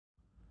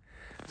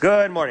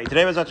Good morning.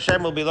 Today, Bezrat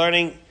Hashem, we'll be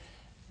learning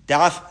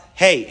Daf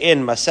Hey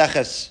in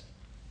Maseches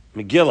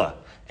Megillah.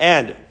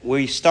 And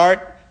we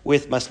start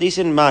with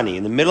Masnisin Mani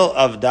in the middle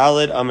of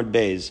Dalid Amud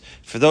Beis.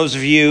 For those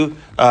of you,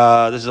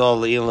 this is all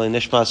Le'il and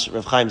Nishmas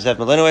Rav Chaim Zev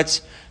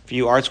Melinowitz. For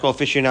you Art School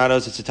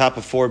aficionados, it's the top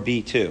of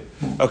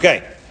 4B2.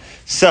 Okay,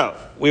 so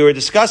we were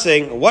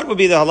discussing what would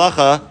be the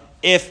halacha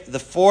if the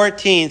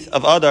 14th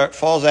of Adar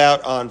falls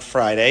out on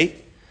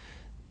Friday.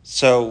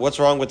 So what's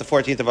wrong with the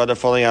 14th of Adar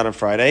falling out on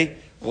Friday?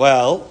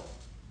 Well,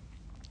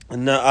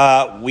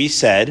 we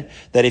said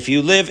that if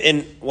you live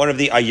in one of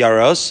the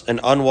Ayaros, an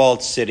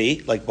unwalled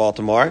city like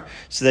Baltimore,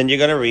 so then you're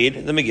going to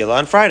read the Megillah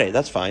on Friday.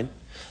 That's fine.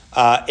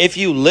 If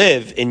you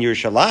live in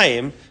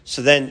Yerushalayim,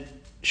 so then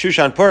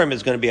Shushan Purim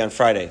is going to be on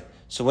Friday.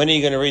 So when are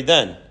you going to read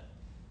then?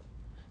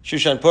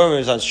 Shushan Purim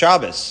is on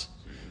Shabbos.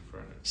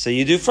 So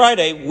you do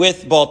Friday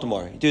with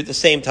Baltimore. You do it at the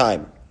same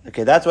time.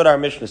 Okay, that's what our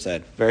Mishnah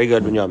said. Very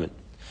good, Binyamin.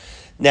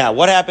 Now,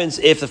 what happens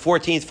if the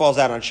 14th falls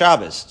out on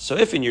Shabbos? So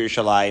if in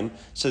Yerushalayim,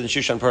 so then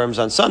Shushan Purim is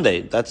on Sunday.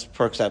 That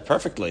works out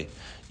perfectly.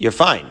 You're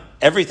fine.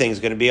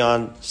 Everything's going to be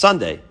on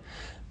Sunday.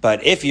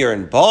 But if you're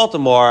in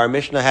Baltimore, our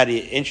Mishnah had an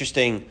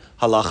interesting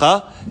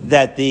halacha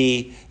that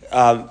the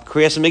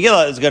Kriyas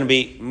Megillah is going to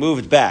be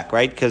moved back,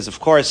 right? Because,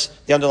 of course,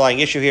 the underlying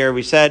issue here,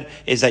 we said,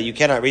 is that you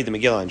cannot read the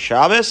Megillah on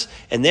Shabbos,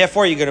 and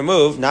therefore you're going to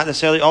move, not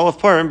necessarily all of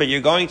Purim, but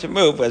you're going to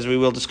move, as we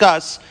will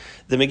discuss,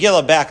 the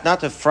Megillah back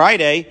not to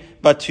Friday,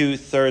 but to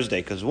Thursday.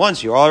 Because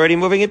once you're already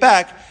moving it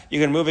back, you're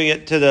going to moving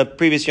it to the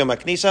previous Yom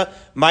HaKnisa.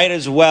 Might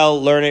as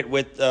well learn it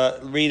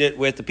read it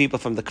with the people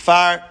from the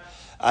Kfar.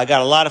 I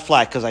got a lot of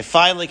flack because I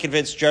finally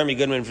convinced Jeremy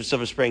Goodman from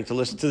Silver Spring to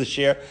listen to the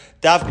shir.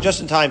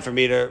 Just in time for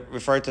me to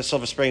refer to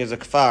Silver Spring as a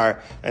Kfar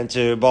and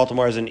to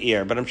Baltimore as an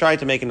ear. But I'm trying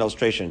to make an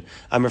illustration.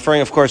 I'm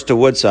referring, of course, to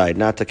Woodside,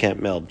 not to Camp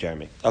Mill,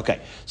 Jeremy. Okay.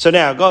 So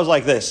now it goes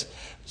like this.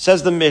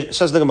 Says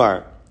the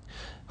Gemara.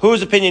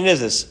 Whose opinion is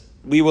this?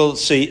 We will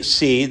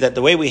see that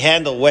the way we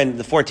handle when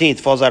the 14th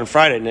falls out on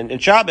Friday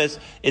and Shabbos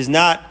is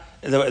not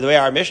the way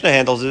our Mishnah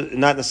handles it,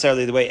 not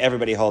necessarily the way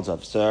everybody holds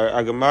up. So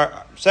our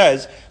Gemara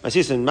says,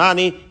 Masnisin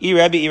Mani,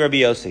 Rabbi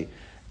Yossi.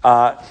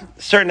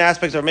 Certain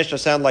aspects of our Mishnah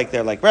sound like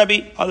they're like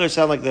Rebbe, others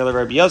sound like they're like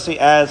Rabbi Yossi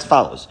as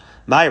follows.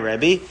 My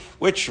Rebbe,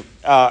 which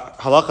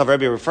halacha of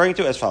Rebbe are referring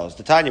to as follows.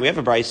 The Tanya, we have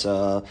a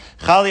brisa,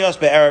 Chalios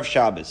be'erev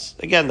Shabbos.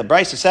 Again, the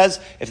brisa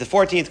says, if the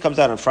 14th comes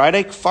out on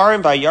Friday,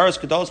 Kfarim v'yaros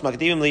kedolos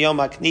makdimim liyom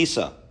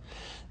haknisa.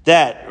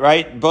 That,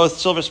 right, both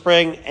Silver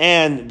Spring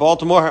and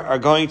Baltimore are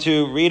going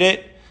to read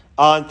it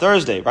on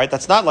Thursday, right?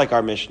 That's not like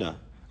our Mishnah.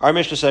 Our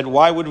Mishnah said,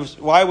 why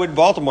would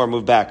Baltimore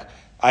move back?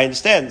 I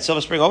understand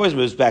Silver Spring always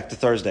moves back to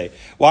Thursday.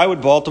 Why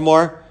would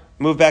Baltimore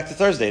move back to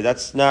Thursday?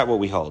 That's not what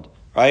we hold,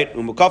 right?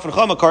 And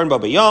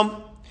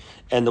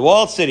the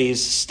walled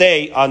cities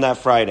stay on that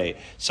Friday.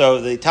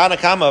 So the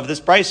Tanakama of this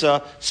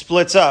brisa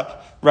splits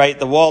up, right?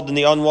 The walled and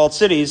the unwalled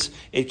cities.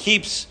 It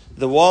keeps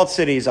the walled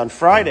cities on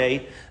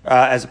Friday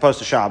as opposed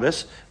to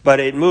Shabbos, but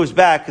it moves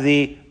back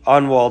the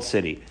unwalled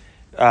city.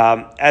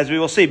 As we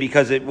will see,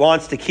 because it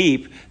wants to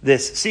keep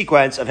this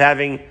sequence of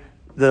having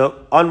the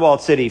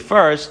unwalled city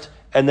first,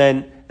 and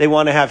then they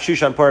want to have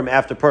Shushan Purim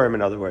after Purim,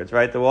 in other words,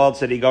 right? The walled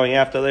city going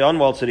after the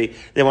unwalled city,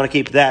 they want to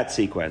keep that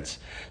sequence.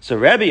 So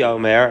Rebbe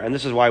Omer, and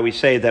this is why we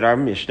say that our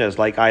Mishnah is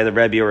like either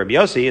Rebbe or Rebbe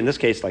Yossi, in this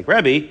case like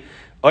Rebbe,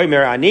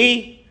 Omer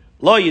Ani,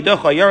 Lo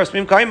Yidocha Yaros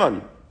Mim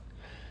Kaiman.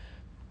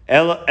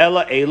 Ella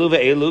Elu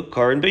ve'elu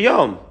Korin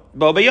B'yom.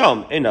 Bo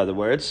B'yom. In other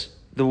words,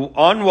 the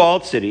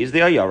unwalled cities, the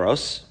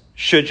Ayaros,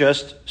 should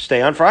just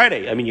stay on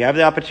Friday. I mean, you have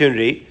the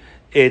opportunity.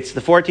 It's the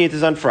 14th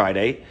is on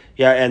Friday.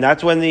 Yeah, and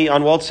that's when the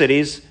unwalled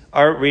cities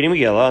are reading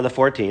Megillah on the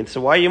 14th.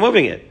 So why are you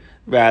moving it?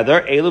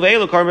 Rather, Elu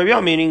ve'elu Korin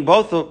B'yom, meaning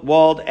both the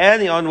walled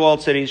and the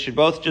unwalled cities should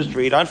both just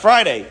read on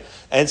Friday.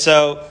 And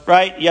so,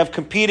 right, you have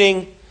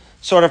competing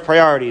sort of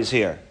priorities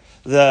here.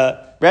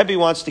 The Rebbe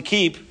wants to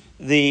keep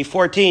the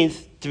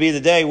 14th to be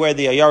the day where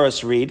the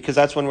Ayaros read, because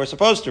that's when we're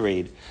supposed to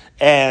read.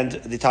 And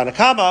the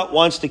Tanakama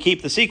wants to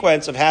keep the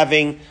sequence of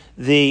having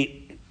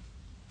the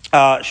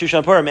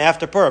Shushan Purim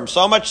after Purim.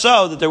 So much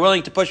so that they're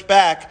willing to push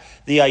back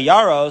the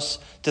Ayaros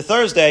to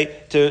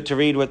Thursday to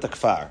read with the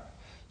Kfar.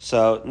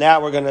 So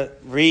now we're going to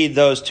read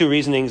those two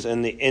reasonings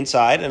in the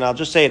inside, and I'll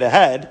just say it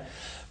ahead.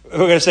 We're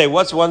going to say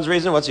what's one's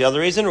reason, what's the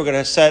other reason. We're going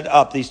to set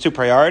up these two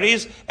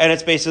priorities, and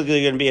it's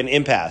basically going to be an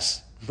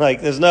impasse.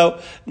 Like, there's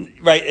no,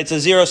 right, it's a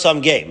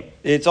zero-sum game.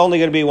 It's only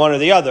going to be one or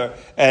the other,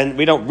 and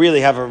we don't really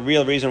have a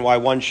real reason why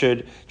one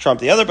should trump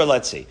the other, but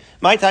let's see.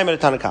 My time at a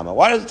Tanakama.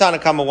 Why does the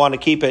Tanakama want to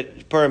keep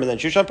it Purim and then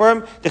Shushan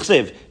Purim?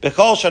 Tichsiv,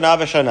 b'chol shana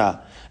v'shana.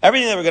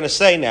 Everything that we're going to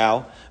say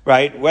now,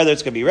 right, whether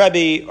it's going to be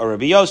Rebbe or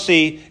Rebbe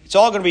Yossi, it's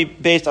all going to be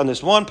based on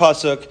this one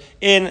pasuk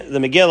in the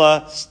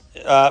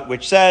Megillah,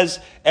 which says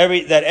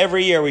that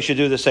every year we should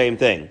do the same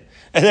thing.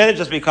 And then it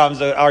just becomes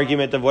an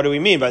argument of what do we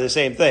mean by the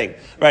same thing,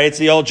 right? It's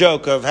the old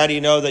joke of how do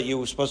you know that you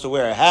were supposed to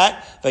wear a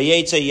hat?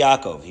 Vayetze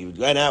Yaakov. He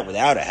went out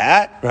without a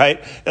hat,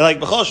 right? And like,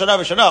 b'chol shana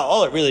v'shana,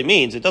 all it really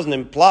means, it doesn't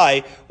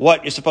imply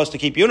what you're supposed to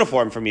keep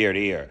uniform from year to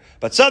year.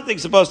 But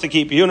something's supposed to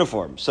keep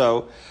uniform.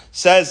 So,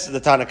 says the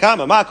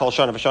Tanakama, ma kol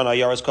shana v'shana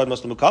yaros kod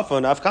muslim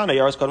mukafon, afkana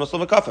yaros kod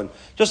muslim mukafon.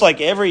 Just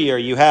like every year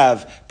you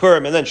have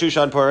Purim and then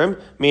Shushan Purim,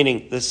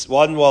 meaning this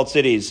one walled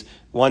cities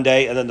one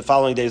day, and then the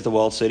following day is the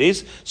walled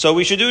cities. So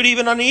we should do it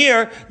even on a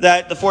year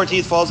that the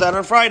 14th falls out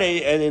on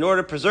Friday, and in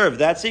order to preserve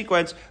that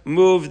sequence,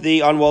 move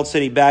the unwalled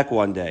city back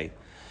one day.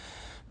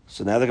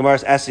 So now the Gemara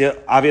asks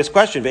the obvious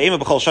question. Yeah,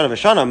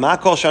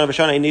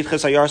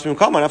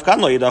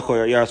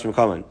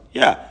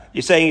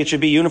 you're saying it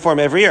should be uniform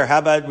every year. How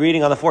about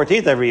reading on the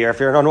 14th every year if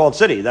you're in an unwalled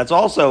city? That's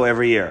also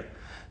every year.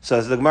 So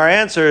as the Gemara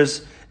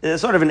answers,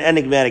 it's sort of an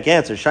enigmatic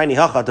answer. Shiny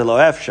hacha de lo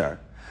efshar.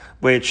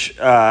 Which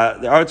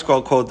the arts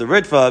quote the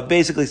Ritva,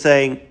 basically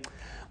saying,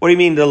 what do you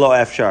mean the lo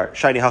efshar?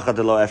 Shiny hacha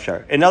de lo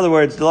efshar. In other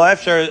words, the lo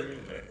efshar,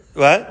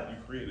 what? You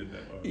created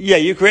that. Yeah,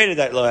 you created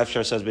that lo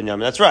efshar, says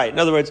Binyamin. That's right. In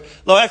other words,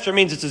 lo efshar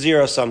means it's a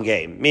zero-sum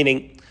game.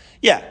 Meaning,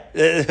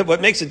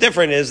 what makes it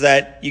different is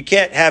that you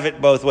can't have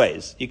it both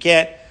ways. You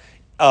can't,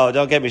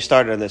 don't get me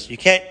started on this. You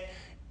can't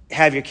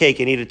have your cake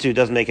and eat it too. It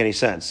doesn't make any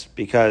sense.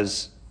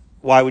 Because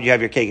why would you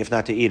have your cake if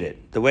not to eat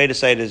it? The way to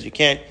say it is you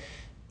can't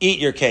eat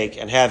your cake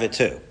and have it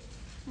too.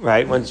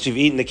 Right? Once you've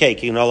eaten the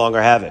cake, you no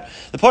longer have it.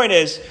 The point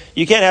is,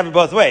 you can't have it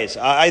both ways.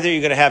 Either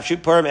you're going to have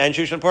Purim and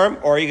Shushan Purim,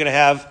 or you're going to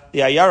have the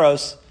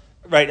Ayaros,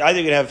 right?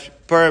 Either you're going to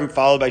have Purim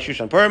followed by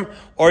Shushan Purim,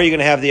 or you're going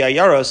to have the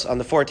Ayaros on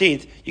the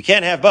 14th. You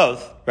can't have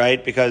both,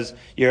 right? Because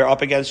you're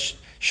up against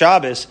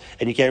Shabbos,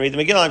 and you can't read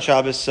the Megillah on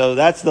Shabbos, so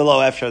that's the lo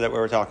efshar that we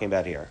were talking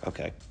about here.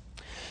 Okay.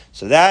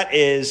 So that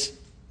is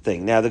the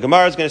thing. Now, the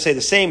Gemara is going to say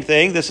the same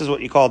thing. This is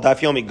what you call Daf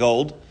Yomi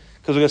Gold,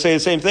 because we're going to say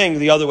the same thing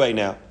the other way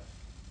now.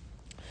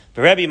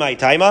 For Rebbe my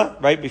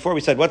taima, right? Before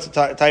we said what's the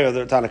taima of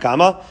the Tanakama,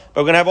 but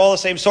we're going to have all the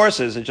same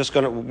sources and just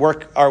going to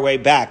work our way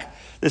back.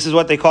 This is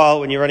what they call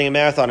when you're running a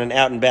marathon an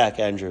out and back,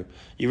 Andrew.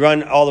 You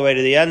run all the way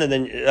to the end and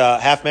then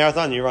half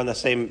marathon and you run the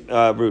same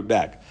route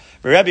back.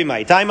 For Rebbe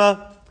my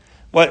taima,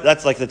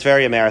 that's like the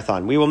Tveria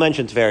marathon. We will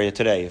mention Tveria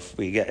today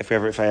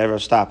if I ever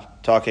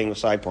stop talking with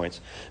side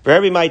points. For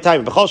Rebbe my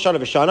taima, b'chol shana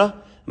v'shana.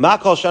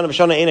 Right?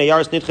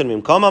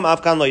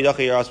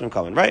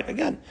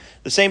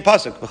 The same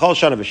pasuk. B'chol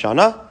shana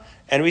v'shana.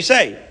 And we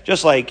say,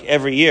 just like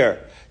every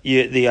year,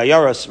 the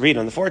Ayaros read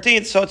on the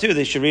 14th, so too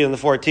they should read on the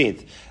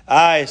 14th.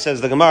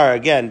 Says the Gemara,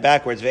 again,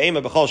 backwards,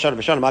 maybe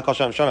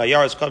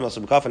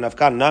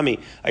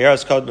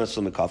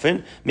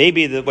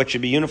what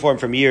should be uniform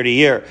from year to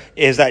year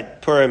is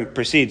that Purim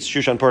precedes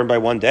Shushan Purim by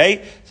one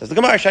day. Says the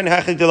Gemara,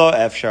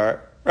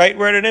 right?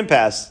 We're at an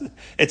impasse.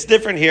 It's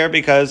different here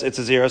because it's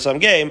a zero-sum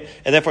game,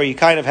 and therefore you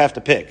kind of have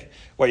to pick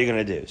what you're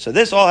going to do. So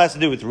this all has to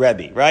do with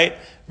Rebbe, right?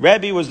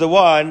 Rebbe was the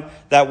one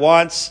that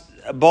wants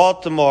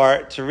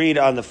Baltimore to read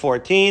on the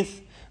 14th,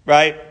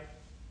 right?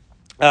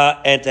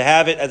 And to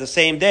have it at the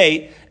same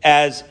day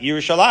as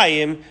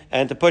Yerushalayim,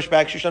 and to push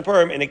back Shushan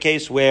Purim in a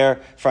case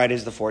where Friday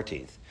is the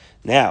 14th.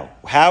 Now,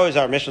 how is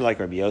our mission like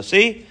Rabbi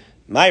Yossi?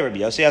 My Rabbi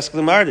Yossi asks the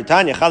Gemara,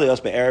 Tanya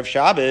Chalios be'erev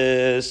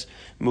Shabbos,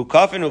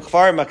 Mukafin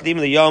ukfar makdim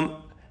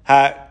liyom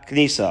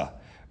ha-knisa,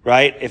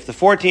 right? If the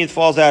 14th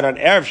falls out on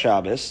erev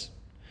Shabbos,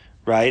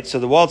 right? So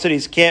the walled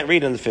cities can't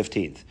read on the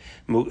 15th.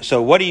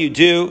 So what do you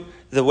do?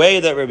 The way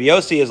that Rabbi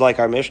Yossi is like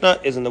our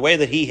Mishnah is in the way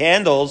that he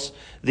handles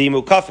the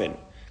mukafin.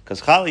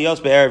 Because Chali Yos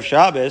be'erev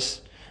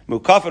Shabbos,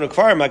 mukafin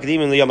ukfar makdim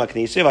liyom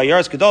ha-knisa,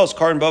 v'ayaros gedos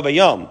karin bo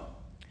b'yom.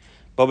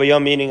 Bo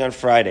b'yom meaning on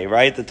Friday,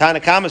 right? The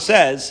Tanakama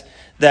says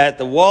that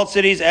the walled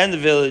cities and the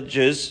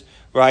villages,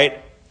 right,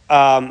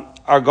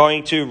 are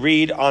going to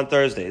read on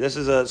Thursday. This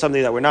is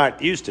something that we're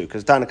not used to,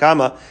 because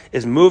Tanakama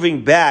is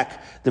moving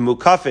back the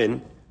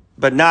mukafin,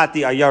 but not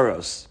the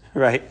ayaros,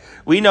 right?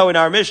 We know in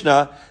our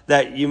Mishnah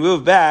that you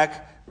move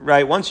back,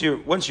 right? Once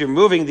you're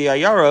moving the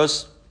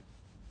ayaros,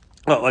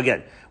 well,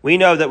 again, we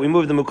know that we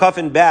move the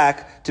mukafin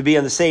back to be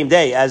on the same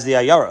day as the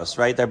ayaros,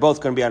 right? They're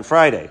both going to be on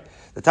Friday.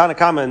 The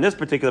Tanakama in this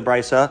particular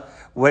brisa,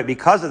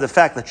 because of the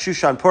fact that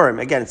Shushan Purim,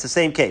 again, it's the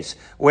same case,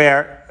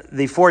 where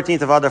the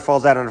 14th of Adar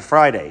falls out on a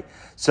Friday.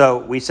 So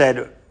we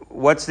said,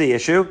 what's the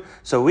issue?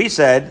 So we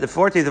said, the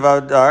 14th of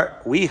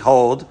Adar, we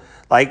hold,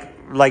 like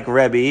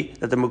Rebbe,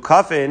 that the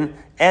Mukafin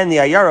and the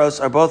Ayaros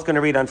are both going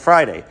to read on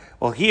Friday.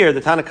 Well, here,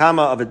 the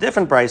Tanakama of a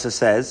different brisa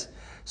says,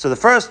 so the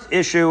first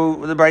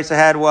issue the brisa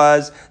had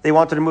was, they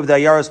wanted to move the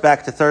Ayaros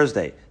back to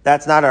Thursday.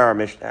 That's not our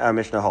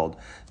Mishnah hold,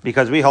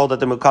 because we hold that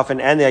the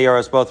Mukafin and the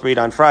Ayaros both read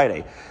on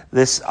Friday.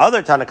 This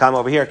other Tanakama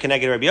over here,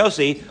 Keneged Rabbi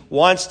Yossi,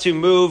 wants to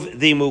move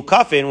the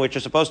Mukafin, which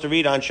are supposed to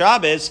read on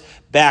Shabbos,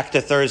 back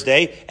to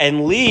Thursday,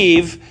 and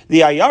leave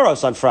the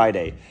Ayaros on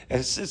Friday.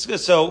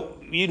 So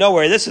you know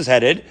where this is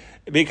headed,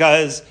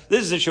 because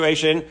this is a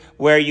situation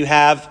where you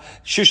have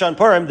Shushan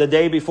Purim the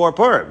day before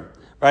Purim,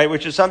 right?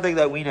 Which is something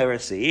that we never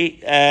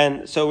see.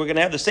 And so we're going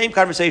to have the same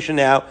conversation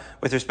now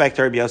with respect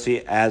to Rabbi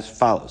Yossi as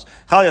follows.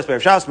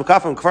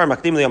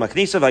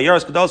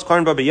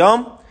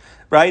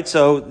 right?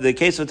 So the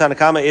case of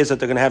Tanakama is that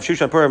they're going to have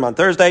Shushan Purim on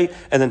Thursday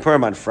and then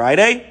Purim on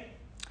Friday.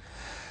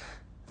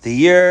 The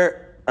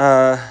year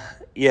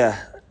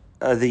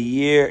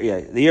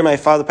my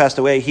father passed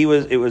away,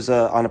 it was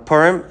on a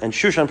Purim, and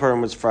Shushan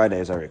Purim was Friday,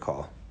 as I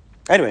recall.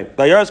 Anyway,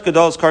 Bayaros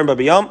Gedolos Karim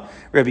Babiyom,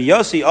 Rabbi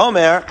Yossi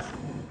Omer,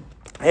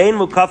 Ein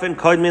Mukafin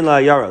Kodmin La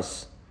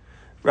Yaros,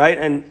 right?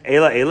 And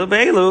Ela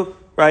Be'elu,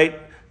 right?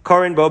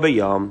 Karin Bo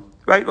Bayom,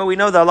 right? Well, we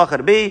know the halacha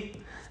to be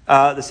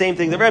the same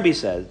thing the Rebbe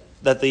said,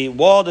 that the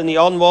walled and the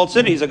unwalled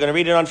cities are going to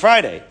read it on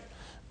Friday.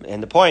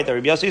 And the point that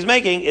Rabbi Yossi is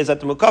making is that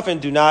the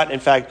Mukafin do not,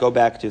 in fact, go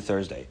back to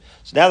Thursday.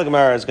 So now the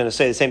Gemara is going to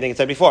say the same thing it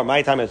said before.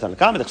 My time is on the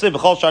comment.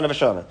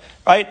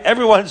 Right?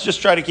 Everyone's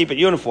just trying to keep it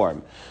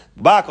uniform.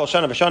 So why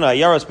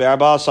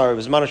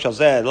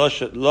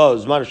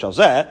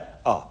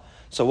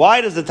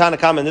does the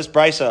Tanakama in this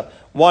brisa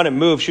want to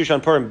move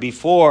Shushan Purim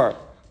before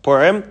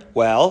Purim?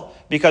 Well,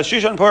 because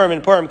Shushan Purim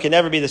and Purim can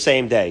never be the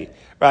same day.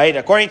 Right?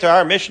 According to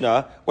our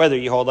Mishnah, whether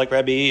you hold like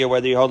Rebbe or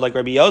whether you hold like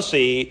Rabbi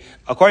Yossi,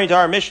 according to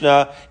our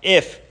Mishnah,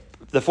 if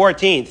the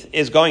 14th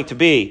is going to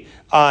be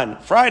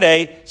on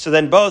Friday, so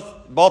then both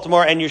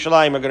Baltimore and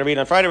Yerushalayim are going to read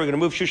on Friday. We're going to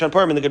move Shushan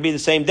Purim and they're going to be the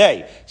same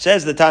day.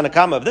 Says the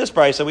Tanakama of this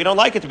price, so we don't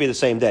like it to be the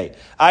same day.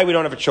 We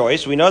don't have a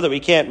choice. We know that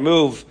we can't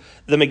move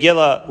the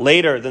Megillah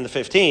later than the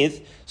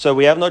 15th, so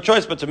we have no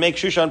choice but to make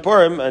Shushan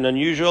Purim an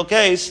unusual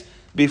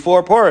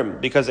before Purim,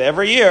 because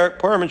every year,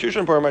 Purim and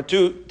Shushan Purim are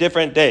 2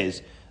 different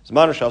days.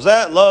 Zmanu shel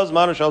zeh, lo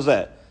zmanu shel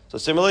zeh. So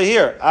similarly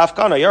here,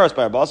 Afkana Yaros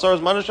Bar Basar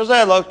zmanu shel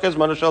zeh, lo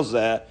zmanu shel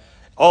zeh.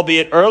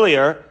 Albeit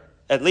earlier,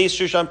 at least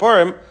Shushan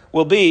Purim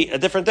will be a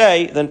different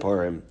day than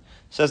Purim.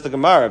 Says the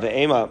Gemara,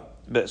 Ve'ema.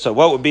 So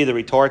what would be the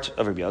retort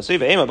of Rabbi Yossi?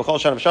 Ve'ema b'chol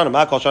shana v'shana,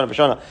 ma kol shana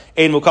v'shana,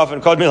 ein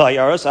mukafin kod mil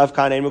hayaros,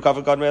 Afkan ein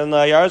mukafin kod mil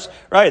hayaros.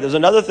 Right, there's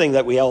another thing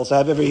that we also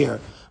have every year,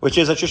 which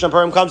is that Shushan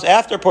Purim comes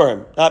after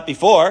Purim, not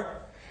before.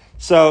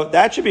 So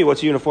that should be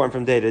what's uniform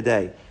from day to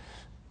day.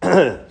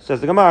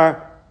 Says the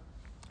Gemara,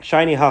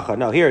 Shiny hacha.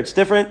 No, here it's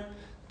different.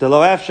 The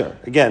lo efsher.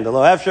 Again, the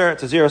lo efsher,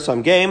 it's a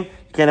zero-sum game. You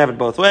can't have it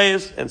both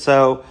ways. And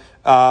so,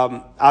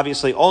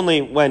 obviously,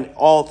 only when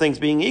all things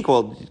being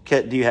equal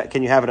can you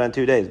have it on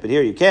 2 days. But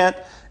here you can't.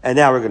 And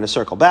now we're going to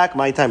circle back.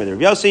 My time with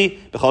Rabbi Yossi,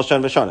 b'chol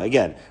shana v'shana.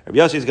 Again, Rabbi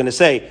Yossi is going to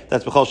say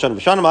that's b'chol shana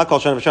v'shana. Ma kol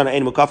shana v'shana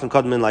ein mukafin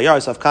kod min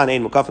layaros. Afkan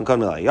ein mukafin kod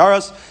min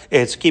layaros.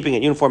 It's keeping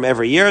it uniform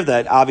every year.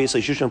 That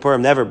obviously Shushan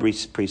Purim never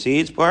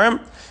precedes Purim.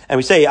 And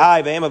we say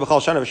ve'ema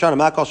b'chol shana v'shana.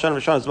 Ma kol shana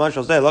v'shana zman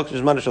shel zeh. Lo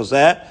zman shel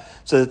zeh.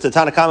 So the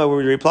Tanakama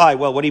would reply,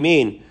 well, what do you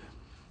mean?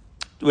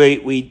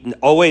 We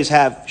always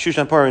have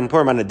Shushan Purim and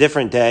Purim on a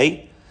different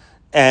day,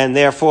 and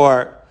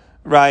therefore,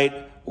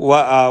 right?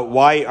 How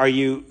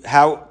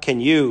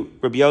can you,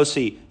 Rabbi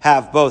Yossi,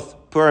 have both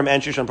Purim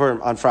and Shushan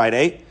Purim on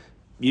Friday?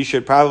 You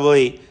should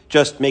probably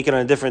just make it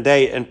on a different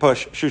day and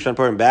push Shushan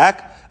Purim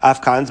back.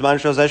 Afkan zman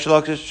shel zeh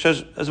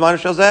zman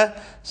shel zeh.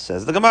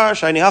 Says the Gemara,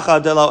 Shiny hacha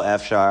de lo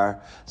efshar.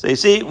 So you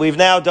see, we've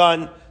now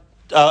done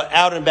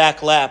out and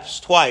back laps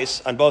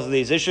twice on both of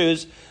these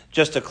issues,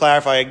 just to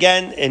clarify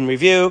again in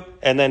review,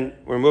 and then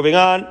we're moving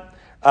on.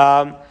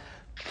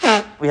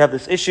 We have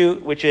this issue,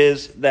 which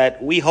is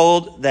that we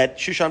hold that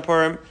Shushan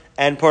Purim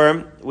and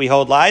Purim, we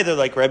hold either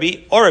like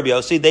Rebbe or Rabbi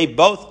Yossi. They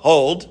both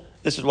hold.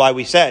 This is why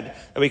we said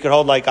that we could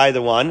hold like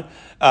either one.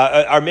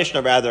 Our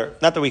Mishnah, rather,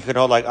 not that we could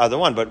hold like either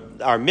one,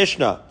 but our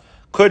Mishnah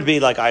could be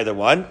like either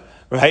one,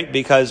 right?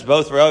 Because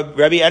both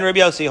Rebbe and Rabbi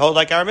Yossi hold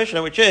like our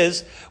Mishnah, which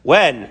is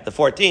when the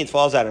 14th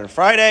falls out on a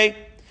Friday,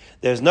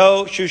 there's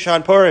no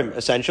Shushan Purim,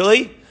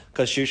 essentially,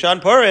 because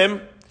Shushan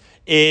Purim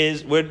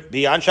would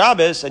be on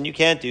Shabbos, and you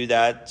can't do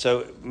that.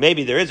 So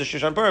maybe there is a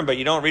Shushan Purim, but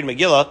you don't read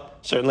Megillah,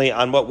 certainly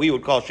on what we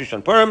would call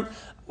Shushan Purim,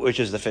 which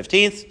is the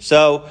 15th.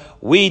 So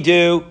we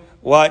do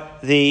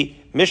what the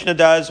Mishnah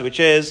does, which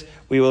is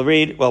we will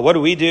read. Well, what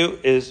do we do?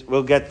 Is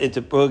we'll get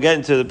into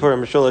the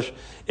Purim Meshulash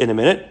in a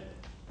minute.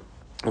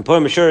 And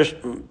Purim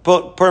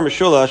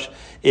Meshulash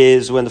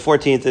is when the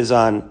 14th is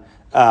on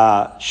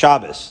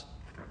Shabbos.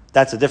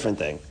 That's a different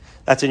thing.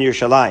 That's in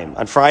Yerushalayim.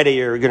 On Friday,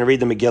 you're going to read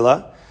the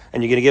Megillah,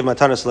 and you're going to give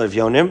Matanas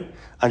Levyonim.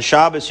 On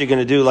Shabbos, you're going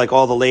to do like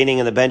all the laning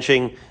and the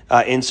benching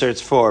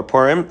inserts for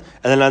Purim. And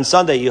then on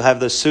Sunday, you have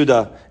the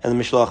Suda and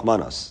the Mishloach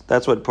Manos.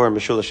 That's what Purim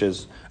Meshulash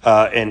is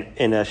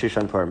in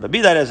Shushan Purim. But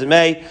be that as it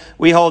may,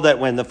 we hold that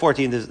when the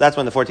 14th is, that's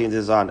when the 14th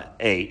is on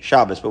a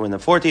Shabbos. But when the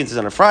 14th is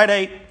on a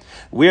Friday,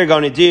 we're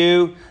going to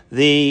do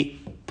the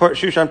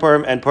Shushan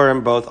Purim and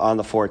Purim both on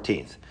the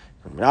 14th.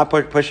 We're not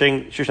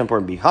pushing Shushan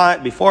Purim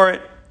before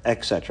it,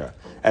 etc.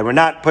 And we're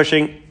neither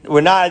pushing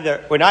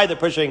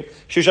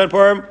Shushan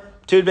Purim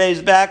 2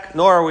 days back,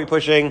 nor are we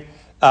pushing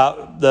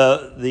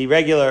the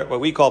regular, what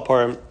we call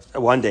Purim,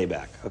 1 day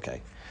back.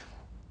 Okay.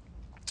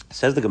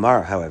 Says the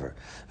Gemara, however,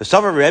 does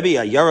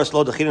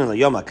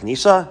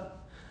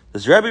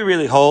Rebbe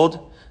really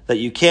hold that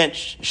you can't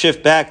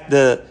shift back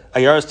the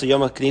Ayaros to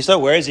Yom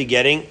HaKnisa? Where is he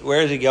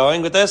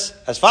going with this?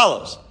 As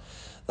follows.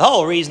 The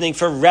whole reasoning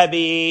for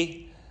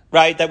Rebbe,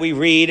 right, that we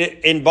read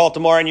in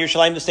Baltimore and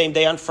Yerushalayim the same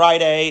day on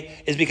Friday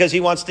is because he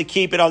wants to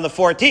keep it on the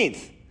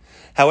 14th.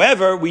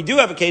 However, we do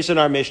have a case in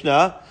our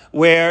Mishnah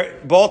where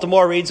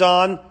Baltimore reads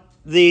on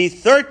the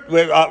third,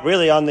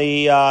 really on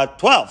the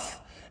 12th,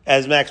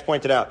 as Max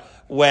pointed out.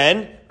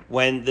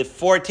 When the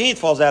 14th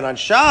falls out on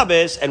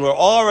Shabbos, and we're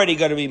already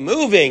going to be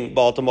moving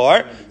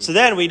Baltimore, so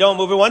then we don't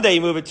move it one day, you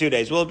move it 2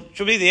 days. Well,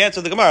 should be the answer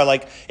to the Gemara.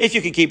 Like, if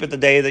you can keep it the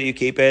day that you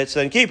keep it, so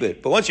then keep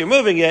it. But once you're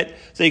moving it,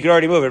 so you can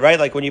already move it, right?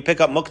 Like when you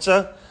pick up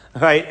muktzah,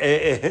 right?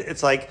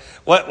 It's like,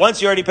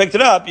 once you already picked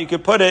it up, you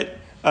could put it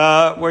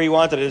where you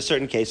want it in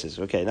certain cases.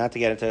 Okay, not to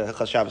get into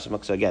Hilchos Shabbos and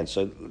muktzah again.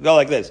 So go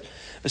like this.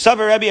 Right,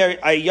 when the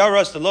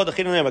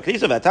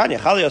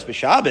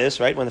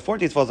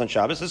 14th falls on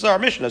Shabbos, this is our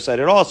Mishnah said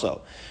it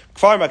also.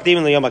 So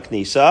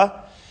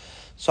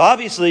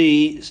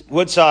obviously,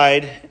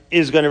 Woodside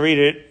is going to read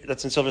it,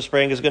 that's in Silver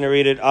Spring, is going to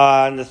read it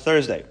on the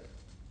Thursday.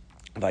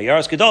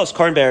 Vayaros Gedolos,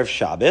 Korn Be'erev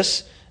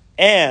Shabbos,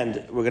 and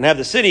we're going to have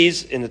the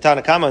cities in the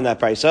Tanakama in that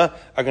Paisa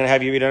are going to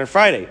have you read it on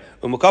Friday.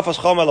 Umukafos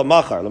Chomer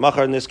Lamachar.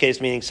 Lamachar in this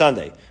case meaning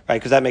Sunday, right?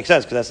 Because that makes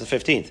sense, because that's the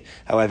 15th.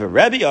 However,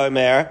 Rebbe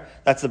Omer,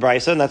 that's the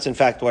Brisa, and that's in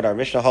fact what our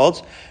Mishnah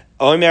holds.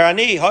 Right,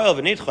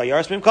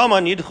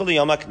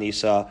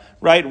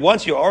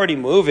 once you're already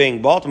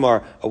moving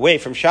Baltimore away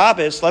from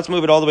Shabbos, let's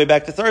move it all the way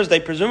back to Thursday,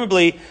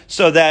 presumably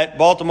so that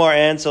Baltimore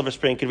and Silver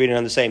Spring can read it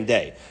on the same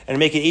day. And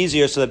make it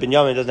easier so that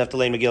Binyamin doesn't have to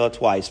learn Megillah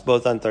twice,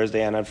 both on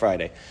Thursday and on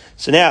Friday.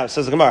 So now,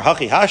 says the Gemara,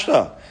 Hachi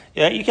Hashta.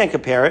 Yeah, you can't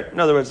compare it.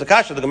 In other words, the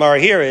kasha of the Gemara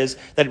here is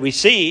that we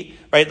see,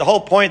 right, the whole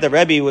point that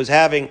Rebbe was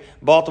having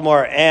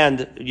Baltimore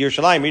and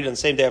Yerushalayim read it on the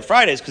same day of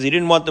Fridays because he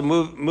didn't want to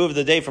move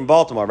the day from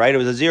Baltimore, right? It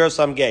was a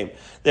zero-sum game.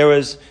 There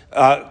was,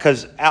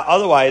 because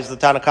otherwise the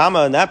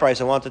Tanakama in that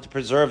price wanted to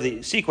preserve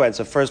the sequence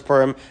of first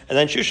Purim and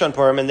then Shushan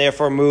Purim and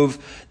therefore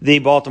move the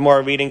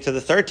Baltimore reading to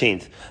the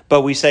 13th.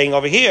 But we're saying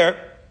over here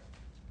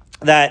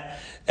that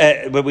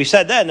but we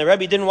said then the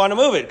Rebbe didn't want to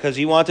move it because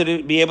he wanted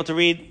to be able to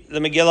read the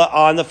Megillah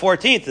on the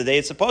 14th, the day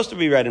it's supposed to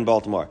be read in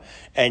Baltimore.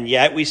 And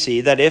yet we see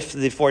that if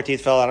the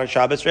 14th fell out on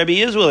Shabbos, Rebbe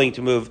is willing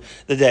to move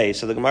the day.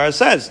 So the Gemara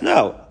says,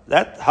 no,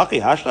 that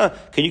Haki Hashla,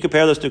 can you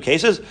compare those two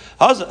cases?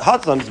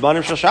 Hatlam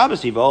Zmanim Shel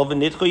Shabbos evolve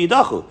and Nitchu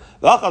Yidachu.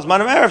 V'achal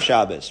Zmanim Erev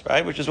Shabbos,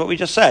 right? Which is what we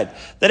just said.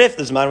 That if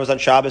the Zman was on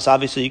Shabbos,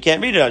 obviously you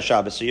can't read it on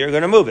Shabbos, so you're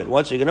going to move it.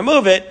 Once you're going to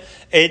move it,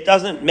 it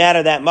doesn't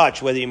matter that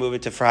much whether you move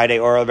it to Friday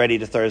or already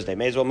to Thursday.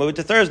 May as well move it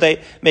to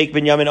Thursday, make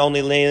Binyamin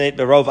only lean it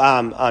Berov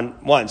Am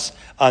on once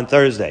on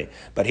Thursday.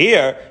 But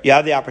here, you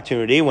have the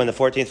opportunity when the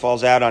 14th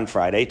falls out on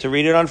Friday to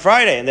read it on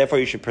Friday, and therefore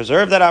you should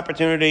preserve that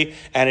opportunity,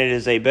 and it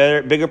is a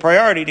bigger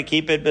priority to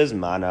keep it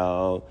Bismano.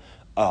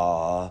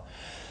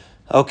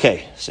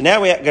 Okay, so now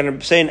we're going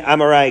to say an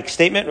Amaraic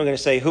statement. We're going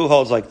to say who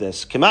holds like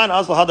this. Kiman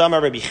Azla Hada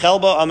Amar Rabbi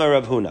Chelba Amar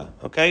Rav Huna.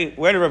 Okay,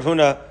 where did Rav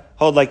Huna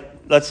hold like?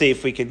 Let's see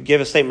if we could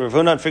give a statement of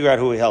Rav Huna and figure out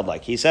who he held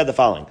like. He said the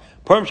following: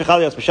 Purim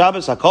Shechal Yos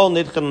B'Shabbos Hakol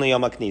Nidchen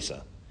Liyom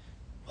HaKnisa.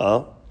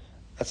 Well,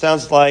 that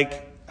sounds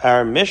like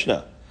our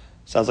Mishnah.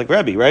 Sounds like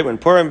Rebbe, right? When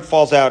Purim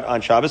falls out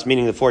on Shabbos,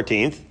 meaning the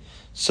 14th,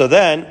 so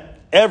then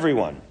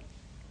everyone.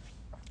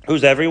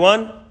 Who's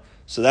everyone?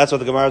 So that's what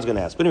the Gemara is going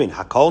to ask. What do you mean?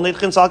 Hakol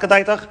Nidchen Sal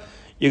Kataitach?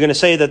 You're going to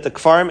say that the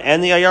Kfarim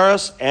and the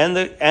Ayaros and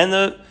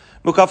the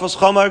Mukafos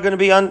Choma are going to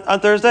be on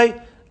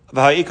Thursday?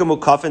 Why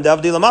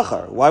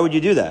would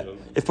you do that?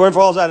 If Purim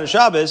falls out on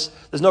Shabbos,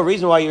 there's no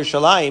reason why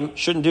Yerushalayim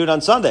shouldn't do it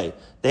on Sunday.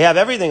 They have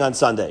everything on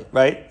Sunday,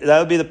 right? That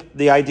would be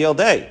the ideal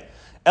day.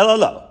 No,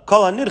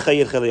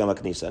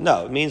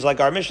 it means like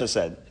our Mishnah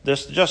said,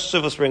 just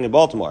Silver Spring in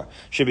Baltimore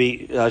should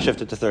be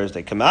shifted to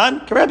Thursday. Come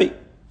on, Karebi,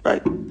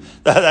 right?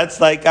 That's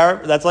like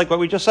what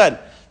we just said.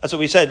 That's what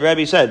we said.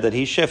 Rebbe said that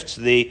he shifts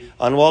the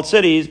unwalled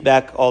cities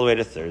back all the way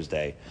to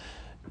Thursday.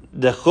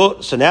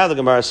 So now the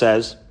Gemara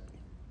says,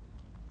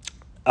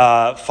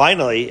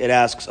 finally, it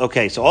asks,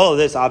 okay, so all of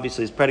this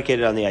obviously is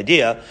predicated on the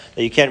idea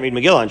that you can't read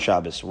Megillah on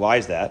Shabbos. Why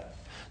is that?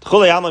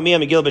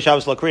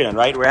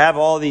 Right? We have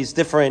all these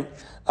different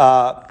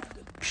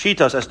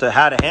shitos as to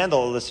how to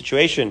handle the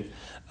situation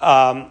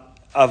of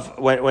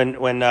when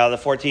the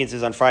 14th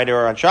is on Friday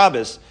or on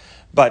Shabbos.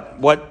 But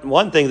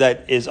one thing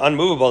that is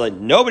unmovable that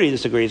nobody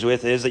disagrees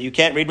with is that you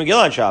can't read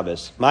Megillah on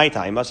Shabbos. My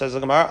time, says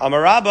the Gemara,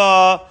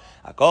 Amarabba,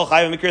 Akol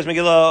Chayv Mikras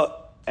Megillah,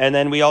 and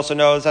then we also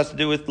know this has to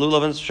do with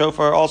lulav and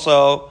shofar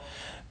also.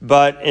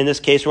 But in this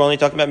case, we're only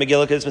talking about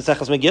Megillah because it's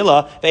Meseches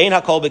Megillah. Ve'ein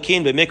Hakol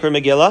Bekin B'Mikra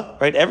Megillah,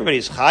 right?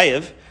 Everybody's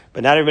Chayiv,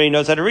 but not everybody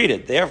knows how to read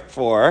it.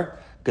 Therefore,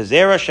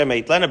 Gazera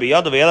Shemait Lena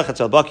B'Yad V'Yelech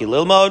Etzel Baki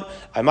Lilmod.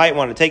 I might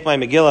want to take my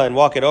Megillah and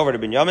walk it over to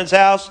Binyamin's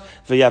house.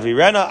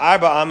 V'Yavirena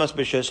Arba Amos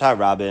B'Shus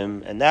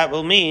HaRabim, and that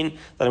will mean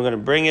that I'm going to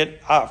bring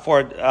it for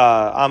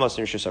Amos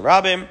and Shus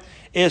HaRabim.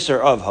 Iser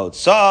of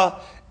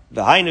Hotzah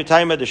V'Hainu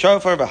Taima De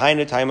Shofar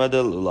V'Hainu Taima De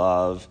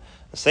Lulav.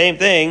 The same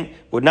thing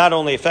would not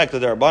only affect the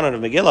Darbanan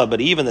of Megillah,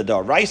 but even the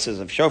Daraisas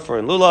of Shofar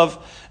and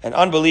Lulav. And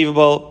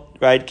unbelievable.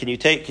 Right? Can you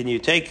take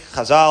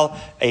Chazal,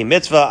 a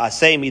mitzvah,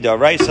 asay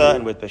midaraisa,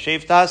 and with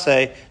Peshev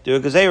Taseh, do a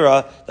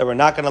gezerah that we're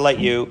not going to let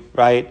you,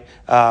 right,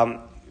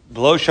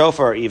 blow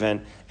shofar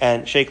even,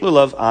 and shake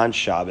lulav on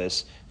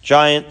Shabbos.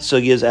 Giant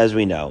sugyas as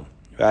we know,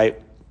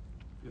 right?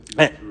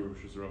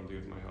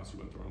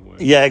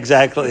 Yeah,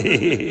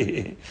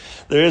 exactly.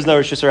 There is no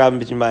Rosh Hashanah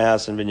between my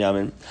house and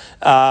Binyamin.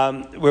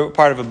 We're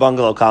part of a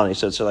bungalow colony,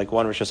 so it's like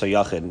one Rosh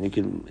Hashanah Yachid. And you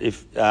can,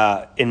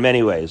 in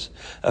many ways.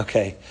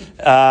 Okay.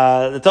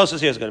 The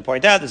Tosfos here is going to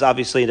point out there's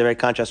obviously a direct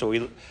contrast to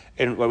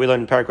what we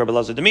learned in Parak Rabbi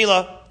Elazar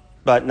Demila,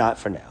 but not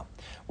for now.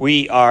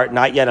 We are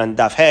not yet on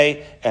Daf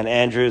Hey, and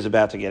Andrew is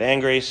about to get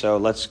angry, so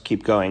let's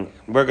keep going.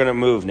 We're going to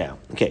move now.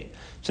 Okay.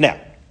 So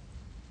now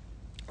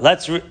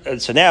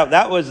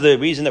that was the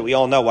reason that we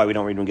all know why we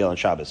don't read Megillah on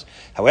Shabbos.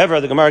 However,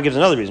 the Gemara gives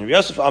another reason.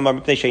 Yosef Amar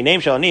Mipnei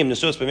She'eneim Shel Aniyim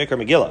Nesuos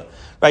B'Mikra Megillah.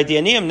 Right? The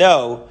Aniyim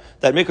know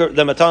that the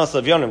Matanos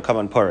Levyonim come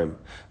on Purim.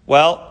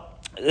 Well,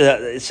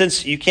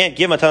 since you can't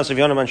give Matanos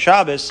Levyonim on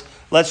Shabbos,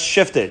 let's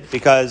shift it,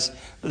 because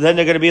then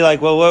they're going to be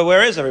like, well,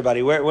 where is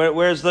everybody?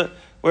 Where's the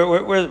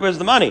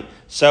money?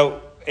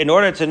 So in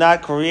order to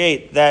not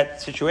create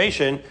that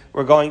situation,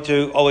 we're going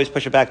to always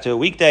push it back to a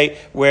weekday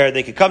where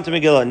they could come to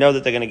Megillah and know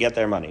that they're going to get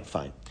their money.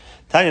 Fine.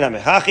 Right?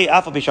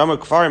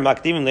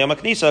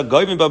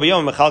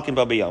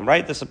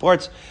 This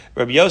supports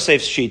Rabbi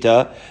Yosef's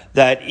shita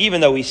that even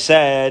though we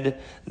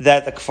said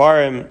that the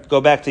Kfarim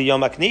go back to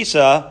Yom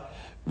HaKnisa,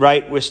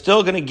 right, we're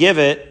still going to give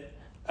it,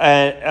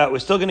 and we're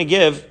still going to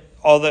give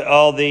all the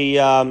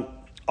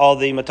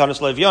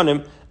Matanos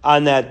Levyonim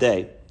on that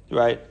day,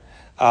 right?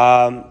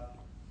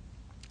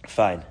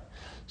 Fine.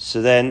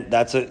 So then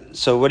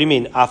so what do you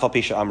mean, Afal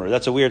Pisha Amru?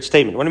 That's a weird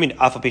statement. What do you mean,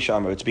 Afal Pisha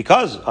Amru? It's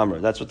because Amru.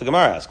 That's what the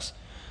Gemara asks.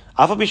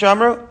 Afal Pisha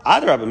Amru?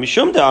 Adrabah,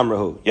 Mishum de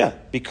Amruhu. Yeah,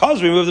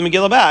 because we moved the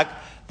Megillah back,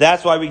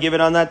 that's why we give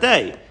it on that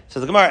day. So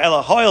the Gemara,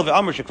 Ela Hoil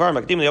ve'Amru shekvar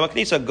makdim liyom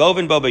HaKnisa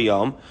govin bo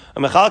b'yom,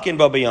 u'mechalkin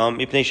bo b'yom,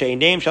 mipnei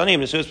she'eneim shalnim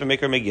nesuos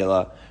b'mikra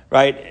Megillah.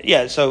 Right?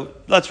 Yeah, so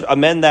let's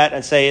amend that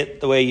and say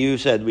it the way you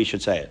said we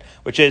should say it,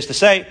 which is to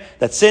say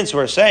that since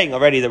we're saying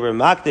already that we're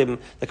makdim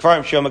the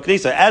Kfarim Shom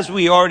HaKnisa, as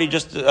we already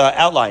just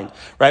outlined,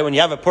 right? When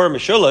you have a Purim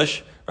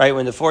Mishulish, right?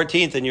 When the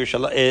 14th in your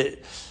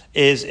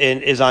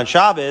is on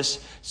Shabbos,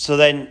 so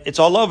then it's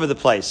all over the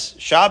place.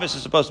 Shabbos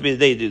is supposed to be the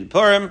day you do the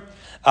Purim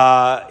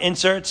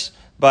inserts,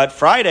 but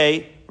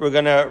Friday we're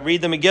going to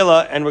read the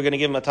Megillah and we're going to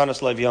give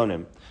Matanos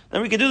Levyonim.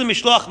 Then we can do the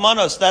Mishloach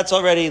Manos, that's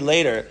already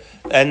later.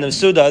 And the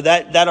Suda,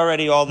 that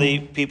already all the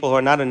people who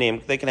are not a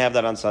name, they can have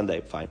that on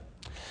Sunday. Fine.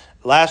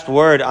 Last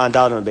word on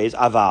Daled and Beis,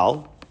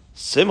 Aval,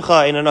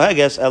 Simcha ina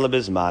noheges ela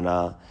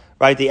bizmana.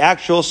 Right, the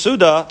actual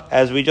Suda,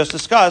 as we just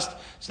discussed,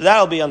 so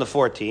that'll be on the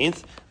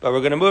 14th, but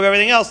we're going to move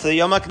everything else to the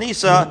Yom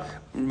HaKnisa,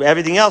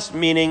 everything else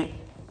meaning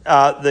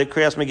the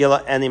Kriyas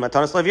Megillah and the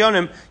Matanos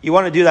Levyonim. You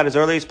want to do that as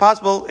early as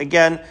possible,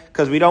 again,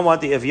 because we don't want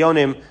the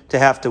Evyonim to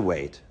have to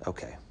wait.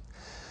 Okay.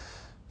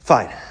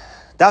 Fine.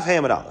 Daf Hey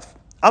Amud Aleph.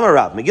 Amar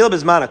Rav, Megillah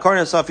Bizman,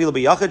 Akarna Safilu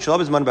B'Yachid, Shalom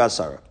Bizman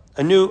B'Asara.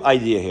 A new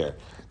idea here.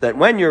 That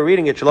when you're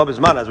reading it Shalom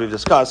Bizman, as we've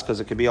discussed, because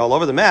it could be all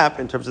over the map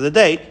in terms of the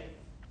date,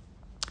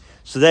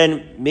 so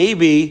then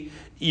maybe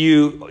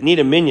you need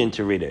a minion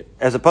to read it.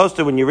 As opposed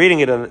to when you're reading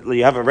it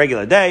you have a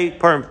regular day,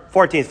 Purim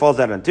 14th falls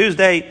out on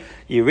Tuesday,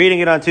 you're reading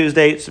it on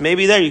Tuesday, so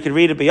maybe there you could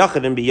read it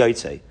B'Yachid and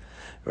B'Yotzei.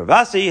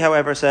 Ravasi,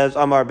 however, says,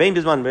 Amar Bein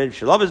Bizman, Bein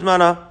Shalom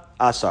Bizmana,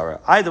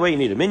 Asara. Either way, you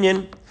need a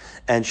minion.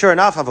 And sure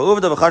enough, one time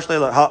there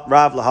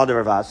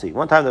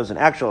was an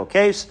actual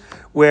case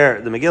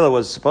where the Megillah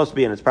was supposed to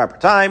be in its proper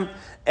time,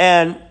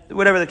 and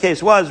whatever the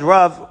case was,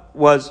 Rav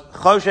was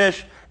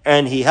choshesh,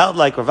 and he held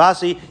like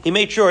Ravasi. He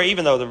made sure,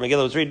 even though the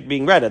Megillah was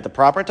being read at the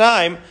proper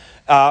time,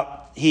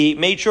 he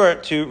made sure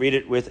to read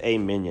it with a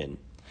minion.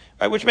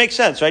 Right, which makes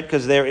sense, right?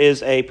 Because there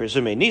is a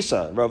presume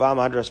Nisa, Ravam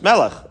Hadras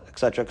Melech,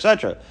 etc.,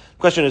 etc. The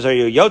question is, are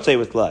you Yotzei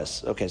with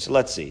less? Okay, so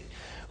let's see.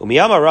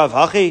 Umiyama Rav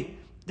Hachi,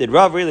 did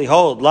Rav really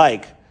hold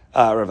like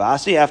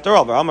Ravasi? After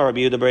all, Amar Rabbi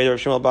Yehuda Breder of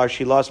Shmuel Bar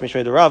Shilas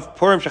Mishnei the Rav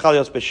Purim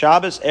Shechalios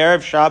b'Shabbos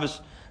Erev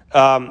Shabbos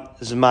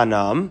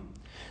Zmanam.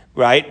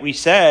 Right? We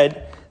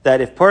said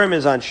that if Purim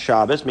is on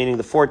Shabbos, meaning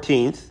the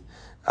 14th,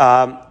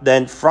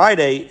 then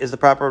Friday is the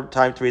proper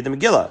time to read the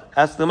Megillah.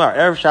 Ask the Gemara.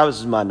 Erev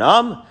Shabbos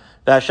Zmanam.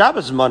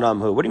 Shabbos Zmanam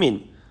who? What do you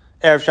mean?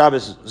 Erev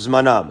Shabbos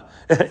Zmanam.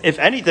 If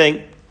anything,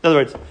 in other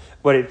words,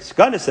 what it's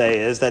going to say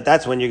is that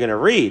that's when you're going to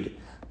read.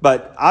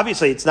 But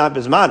obviously it's not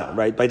Bismana,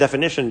 right? By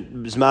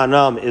definition,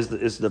 Bismanam is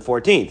the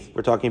 14th.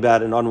 We're talking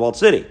about an unwalled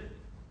city.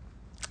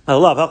 Now,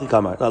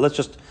 let's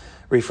just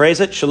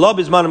rephrase it. Shelo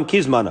Bismanam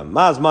Kizmanam.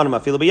 Ma Zmanam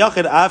afilu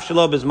b'yachid. Af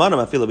Shelo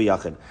Bismanam afilu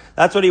b'yachid.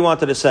 That's what he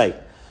wanted to say.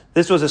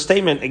 This was a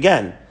statement,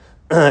 again,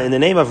 in the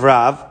name of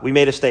Rav, we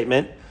made a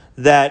statement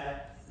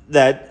that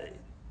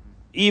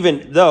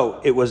even though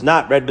it was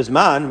not Red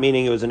Bisman,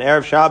 meaning it was an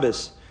Erev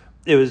Shabbos,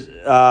 it was...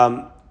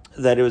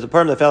 that it was a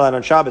Purim that fell out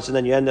on Shabbos, and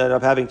then you ended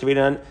up having to read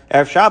it on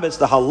Erev Shabbos,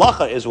 the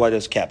halacha is what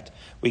is kept.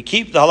 We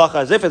keep the halacha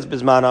as if it's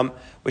Bismanam,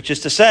 which is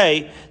to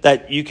say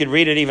that you could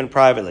read it even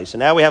privately. So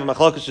now we have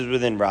machlokus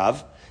within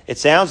Rav. It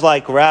sounds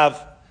like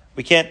Rav,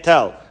 we can't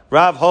tell.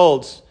 Rav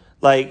holds,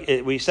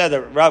 we said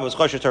that Rav was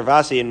Choshesh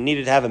Tarvasi and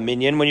needed to have a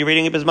minion when you're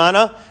reading a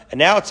Bismana, and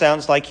now it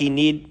sounds like you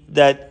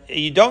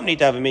don't need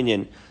to have a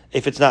minion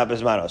if it's not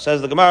Bismana.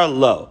 Says the Gemara,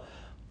 lo.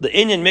 The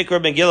Inyan Mikra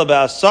Megillah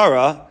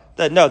Ba'asara,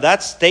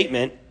 that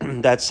statement,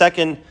 that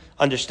second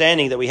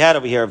understanding that we had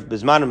over here of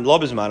Bismanim, Lo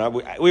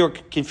Bismana, we were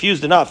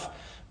confused enough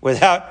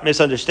without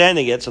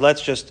misunderstanding it. So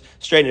let's just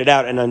straighten it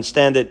out and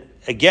understand it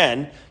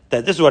again,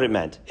 that this is what it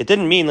meant. It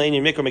didn't mean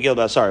Le'inyan Mikra Megillah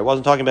Basar. It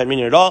wasn't talking about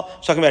minyan at all.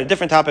 It's talking about a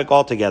different topic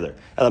altogether.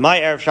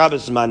 Elamai Erev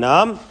Shabbos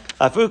Manam,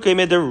 Afuke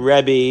Mid the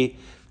Rebbe,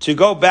 to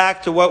go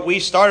back to what we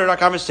started our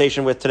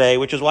conversation with today,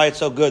 which is why it's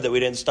so good that we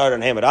didn't start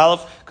on Hamid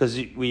Aleph, because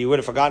we would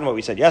have forgotten what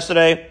we said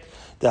yesterday.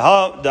 The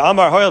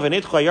Amar Hoyel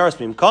V'nitchu Ayaros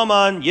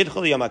Mimkoman,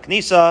 Yidchul Yom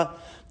HaKnisa,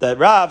 that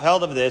Rav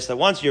held of this, that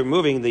once you're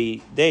moving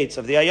the dates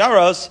of the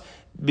Ayaros,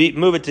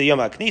 move it to Yom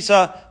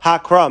HaKnisa,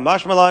 Hakra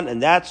Mashmalan,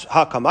 and that's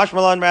Hakam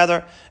Mashmalan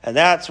rather, and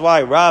that's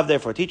why Rav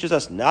therefore teaches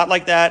us not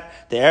like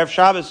that. The Erev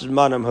Shabbos is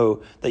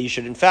Manamhu, that you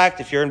should in fact,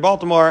 if you're in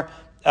Baltimore,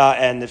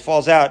 and it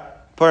falls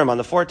out Purim on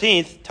the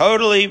 14th,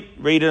 totally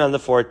read it on the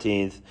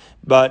 14th.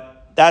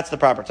 But that's the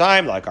proper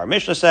time, like our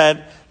Mishnah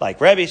said,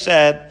 like Rebbe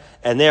said,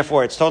 and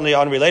therefore it's totally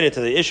unrelated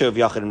to the issue of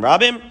Yachid and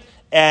Rabim,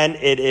 and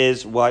it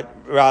is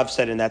what Rav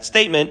said in that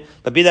statement.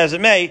 But be that as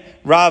it may,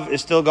 Rav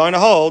is still going to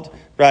hold,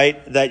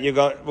 right, that you're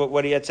going,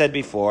 what he had said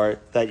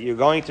before, that you're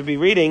going to be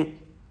reading,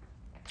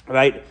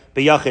 right,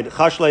 B'Yachid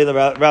Chashlei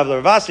Rav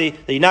Ravasi,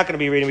 that you're not going to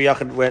be reading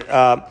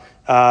B'Yachid,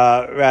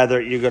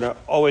 rather you're going to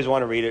always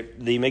want to read it,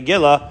 the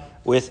Megillah,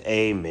 with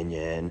a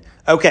minyan.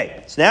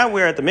 Okay, so now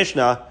we're at the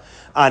Mishnah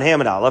on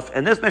Hamid Aleph,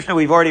 and this Mishnah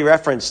we've already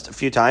referenced a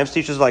few times,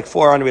 teaches like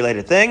 4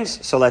 unrelated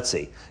things, so let's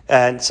see.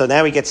 And so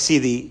now we get to see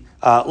the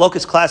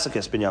Locus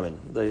Classicus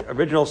Binyamin, the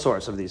original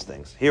source of these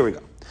things. Here we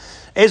go.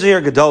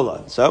 Ezohir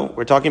Gedola. So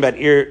we're talking about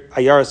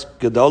Ayaris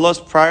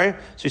Gedolos prior.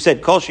 So we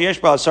said Kol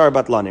Sheyesh Ba Asar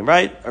Batlanim,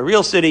 right? A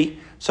real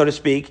city, so to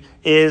speak,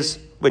 is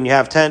when you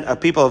have 10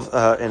 people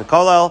in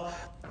Kolel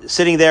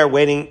sitting there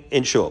waiting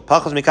in shul.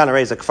 Pachos Mikana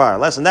Reis Kfar.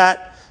 Less than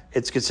that,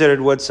 it's considered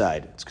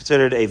woodside. It's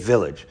considered a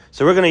village.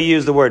 So we're going to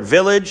use the word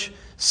village,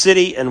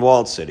 city, and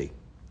walled city.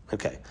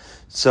 Okay.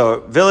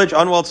 So village,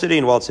 unwalled city,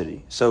 and walled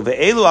city. So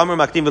ve'elu amr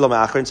makdim v'lo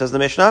ma'achrin, says the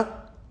Mishnah.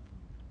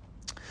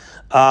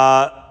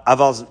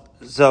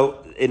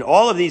 So in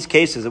all of these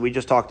cases that we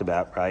just talked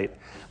about, right,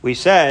 we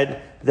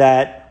said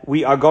that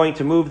we are going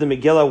to move the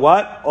Megillah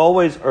what?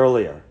 Always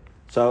earlier.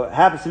 So it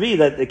happens to be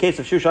that the case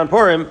of Shushan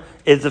Purim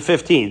is the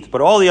 15th, but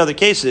all the other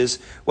cases,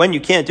 when you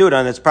can't do it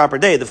on its proper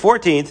day, the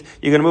 14th,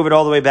 you're going to move it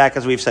all the way back,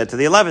 as we've said, to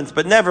the 11th,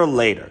 but never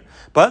later.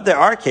 But there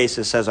are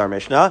cases, says our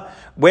Mishnah,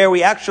 where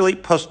we actually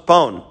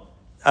postpone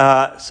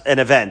an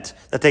event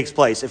that takes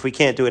place if we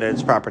can't do it at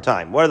its proper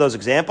time. What are those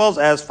examples?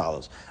 As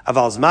follows.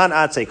 Aval Zman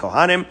Atzei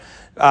Kohanim.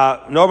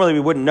 Normally we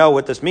wouldn't know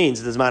what this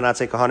means, the Zman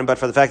Atzei Kohanim, but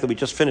for the fact that we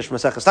just finished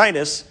Maseches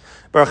Tainis,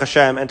 Baruch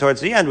Hashem, and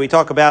towards the end we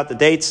talk about the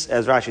dates,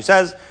 as Rashi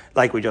says,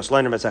 like we just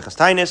learned in Maseches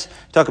Tainis,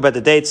 talk about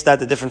the dates that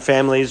the different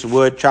families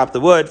would chop the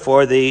wood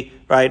for the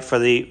Beis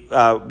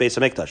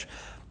HaMikdash.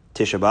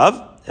 Tisha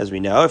B'Av, as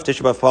we know, if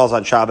Tisha B'Av falls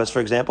on Shabbos, for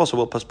example, so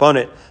we'll postpone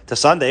it to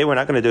Sunday. We're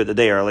not going to do it the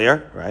day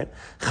earlier, right?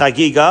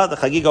 Chagiga, the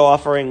Chagiga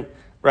offering,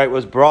 right,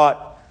 was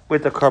brought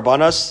with the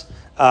Karbanos,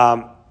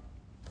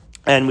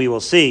 and we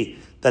will see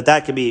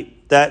that could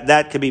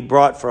be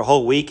brought for a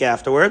whole week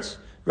afterwards.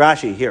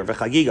 Rashi here,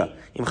 v'chagiga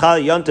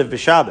imchal yontiv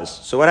b'Shabbos.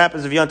 So what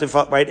happens if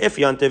yontiv, right? If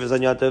yontiv is on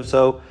yontiv,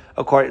 so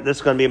this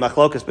is going to be a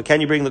machlokas. But can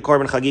you bring the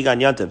korban chagiga on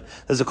yontiv?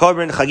 There's a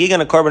korban chagiga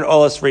and a korban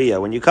olas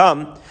riyah. When you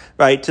come,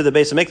 right, to the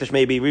Beis HaMikdash,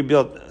 maybe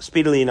rebuilt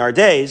speedily in our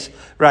days,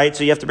 right?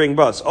 So you have to bring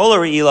both.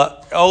 Olas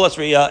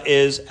riyah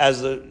is,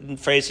 as the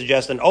phrase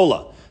suggests, an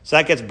ola. So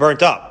that gets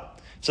burnt up.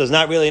 So there's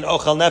not really an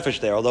ochel nefesh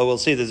there, although we'll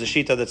see there's a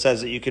shita that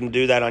says that you can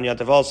do that on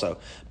Yontif also.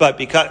 But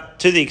because,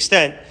 to the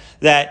extent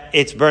that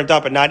it's burnt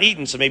up and not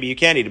eaten, so maybe you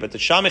can't eat it. But the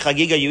Shamei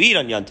Chagiga you eat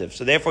on Yontif,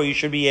 so therefore you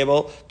should be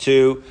able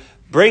to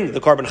bring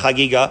the korban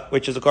Chagiga,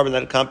 which is the korban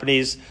that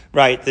accompanies,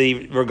 right,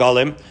 the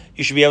regalim.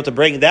 You should be able to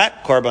bring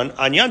that korban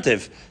on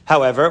Yontif.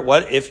 However,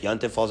 what if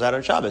Yontif falls out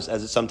on Shabbos,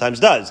 as it sometimes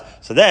does?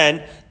 So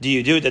then, do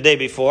you do it the day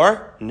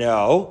before?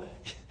 No.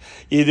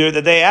 You do it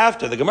the day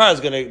after. The Gemara is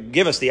going to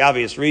give us the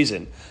obvious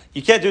reason.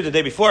 You can't do it the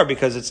day before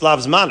because it's lav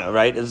zmana,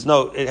 right?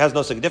 It has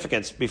no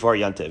significance before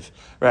Yontiv,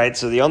 right?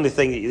 So the only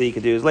thing that you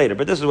can do is later.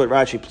 But this is what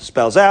Rashi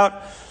spells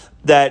out,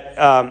 that,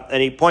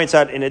 and he points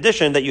out in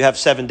addition that you have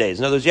 7 days.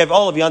 In other words, you have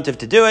all of Yontiv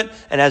to do it,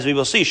 and as we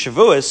will see,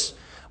 Shavuos,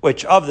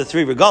 which of the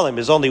 3 regalim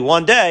is only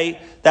 1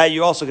 day, that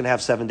you're also going to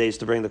have 7 days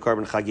to bring the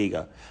korban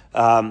chagiga.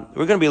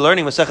 We're going to be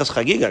learning Maseches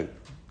Chagiga,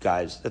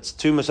 guys. That's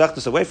 2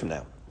 Masechtas away from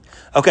now.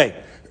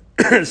 Okay.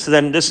 So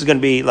then this is going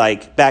to be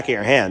like back in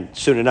your hand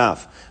soon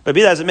enough. But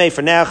be that as it may,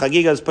 for now,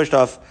 Chagiga is pushed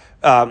off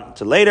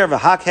to later.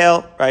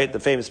 V'hakel, right,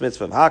 the famous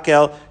mitzvah of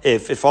Hakel.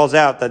 If it falls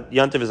out that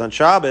Yontiv is on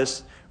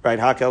Shabbos, right,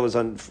 Hakel was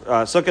on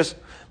Sukkot,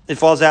 it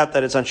falls out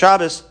that it's on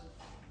Shabbos,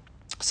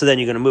 so then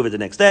you're going to move it the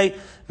next day.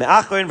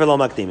 Me'achrin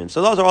v'lo makdimin.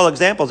 So those are all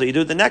examples that you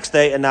do it the next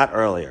day and not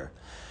earlier.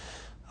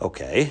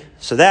 Okay,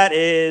 so that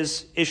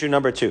is issue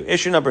number 2.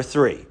 Issue number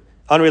 3,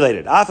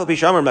 unrelated. Afal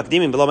pishamar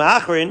makdimin v'lo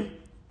me'achrin,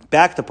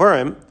 back to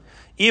Purim.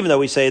 Even though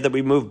we say that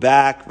we move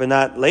back, but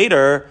not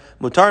later,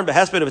 mutar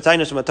behesped of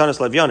tainus matanas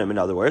levyonim. In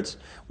other words,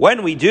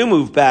 when we do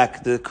move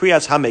back the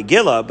Kriyas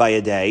HaMegillah by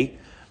a day,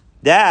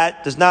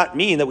 that does not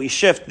mean that we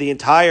shift the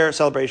entire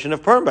celebration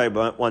of Purim by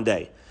 1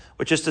 day.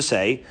 Which is to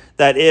say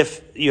that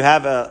if you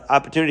have an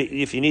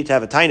opportunity, if you need to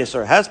have a tainus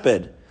or a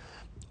hesped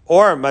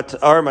or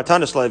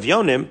Matanis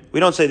Levyonim, we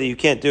don't say that you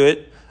can't do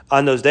it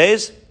on those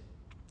days.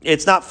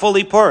 It's not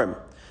fully Purim,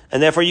 and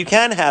therefore you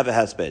can have a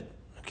hesped,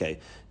 okay,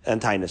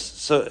 and Tainus.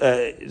 So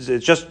it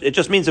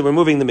just means that we're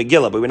moving the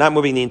Megillah, but we're not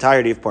moving the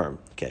entirety of Purim.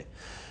 Okay,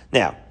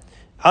 now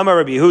Amar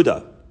Rabbi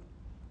Yehuda.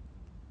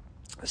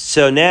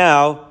 So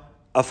now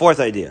a fourth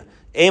idea,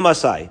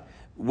 Emasai,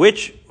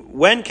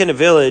 when can a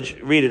village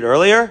read it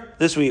earlier?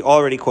 This we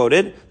already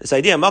quoted. This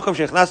idea, Makom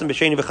shechnasim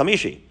b'sheni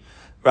v'chamishi,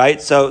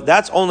 right? So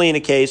that's only in a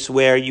case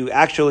where you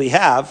actually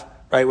have,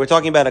 right? We're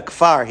talking about a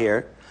kfar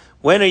here.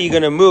 When are you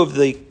going to move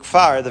the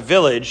kfar, the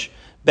village,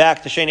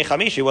 back to Sheni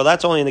Chamishi? Well,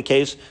 that's only in the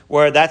case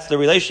where that's the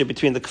relationship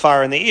between the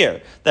kfar and the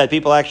ear, that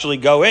people actually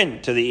go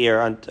into the ear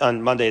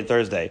on Monday and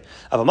Thursday.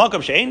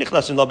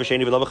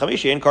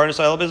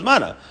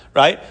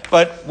 Right?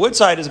 But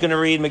Woodside is going to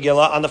read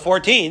Megillah on the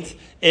 14th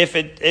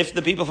if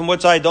the people from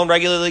Woodside don't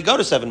regularly go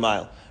to 7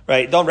 Mile.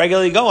 Right? Don't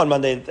regularly go on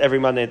every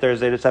Monday and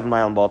Thursday to 7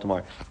 Mile in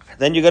Baltimore.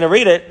 Then you're going to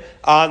read it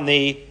on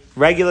the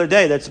regular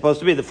day that's supposed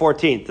to be the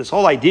 14th. This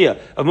whole idea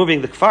of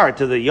moving the kfar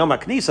to the Yom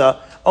HaKnisa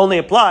only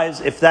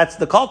applies if that's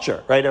the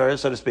culture, right, or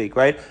so to speak,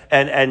 right?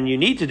 And you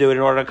need to do it in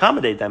order to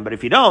accommodate them. But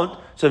if you don't,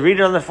 so read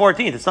it on the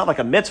 14th. It's not like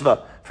a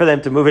mitzvah for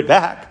them to move it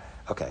back.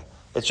 Okay.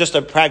 It's just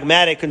a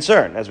pragmatic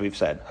concern, as we've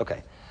said.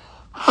 Okay.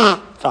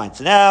 Fine.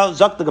 So now,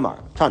 Zok the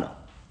Gemara. Tana.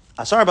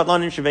 Asar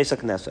Batlanim Shavesa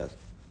Knesset.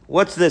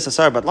 What's this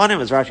Asar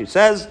Batlanim? As Rashi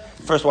says,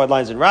 first wide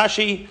lines in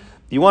Rashi.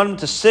 You want them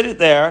to sit it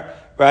there,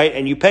 right?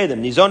 And you pay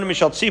them. Nizonim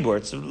Mishal Tzibur.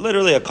 It's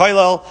literally a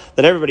kollel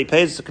that everybody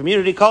pays. It's a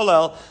community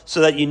kollel,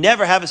 so that you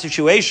never have a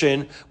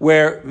situation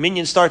where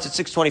minyan starts at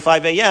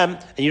 6:25 a.m.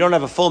 and you don't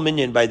have a full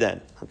minyan by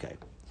then. Okay.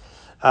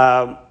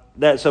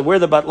 So we're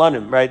the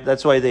Batlanim, right?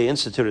 That's why they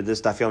instituted this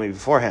Daf Yomi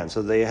beforehand,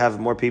 so they have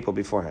more people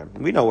beforehand.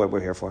 We know what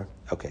we're here for.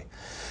 Okay.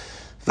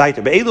 So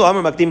what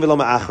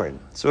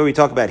we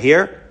talk about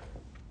here,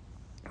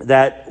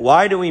 that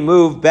why do we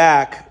move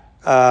back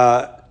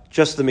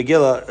just the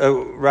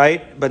Megillah,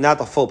 right, but not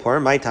the full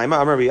Purim? My time.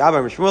 I'm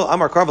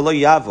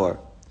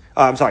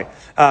sorry.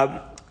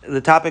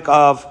 The topic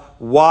of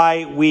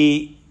why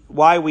we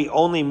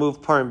only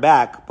move Purim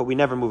back, but we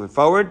never move it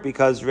forward,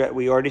 because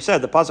we already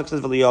said the pasuk says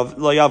V'lo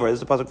Yavar.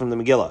 This is the pasuk from the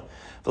Megillah.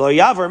 V'lo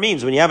Yavar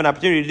means when you have an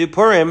opportunity to do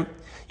Purim,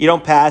 you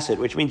don't pass it,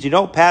 which means you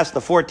don't pass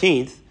the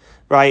 14th,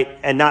 right,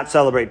 and not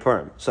celebrate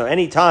Purim. So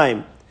any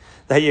time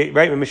that you,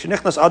 right,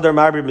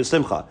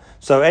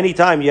 so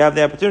anytime you have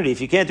the opportunity, if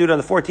you can't do it on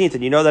the 14th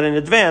and you know that in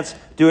advance,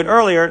 do it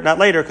earlier, not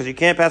later, because you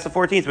can't pass the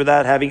 14th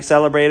without having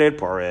celebrated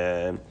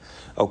Purim.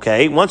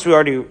 Okay, once we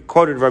already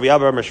quoted Rabbi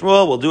Abba Amar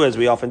Shmuel, we'll do as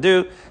we often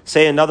do,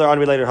 say another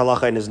unrelated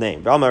halacha in his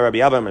name. Rabbi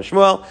Abba Amar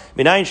Shmuel,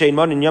 minayin shein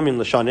monin yomim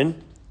l'shanin,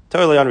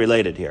 totally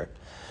unrelated here.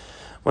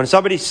 When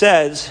somebody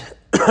says,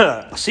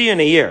 see you in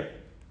a year,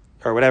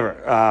 or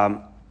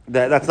whatever,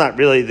 that's not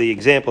really the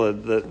example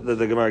that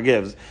the Gemara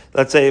gives.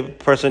 Let's say a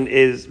person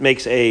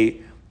makes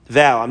a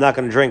vow, I'm not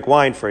going to drink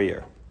wine for a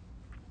year.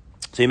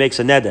 So he makes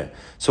a neder.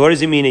 So what does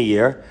he mean a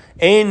year?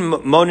 Ein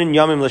monin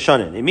yomim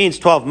l'shanin. It means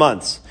 12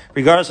 months,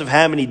 regardless of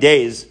how many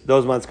days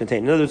those months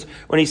contain. In other words,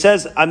 when he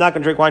says, I'm not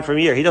going to drink wine for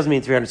a year, he doesn't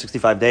mean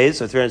 365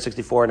 days, or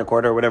 364 and a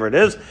quarter, or whatever it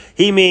is.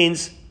 He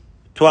means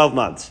 12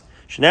 months.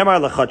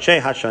 Shneimar l'chodshei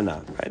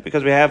hashana, right?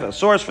 Because we have a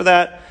source for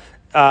that,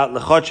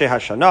 l'chodshei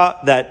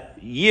hashana, that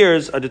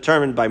years are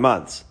determined by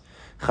months.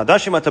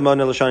 Chadashim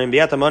atamona l'shanim,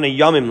 bi'atamona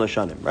yomim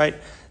l'shanim, right?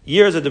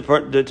 Years are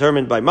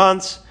determined by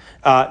months,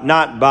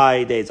 not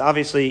by days.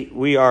 Obviously,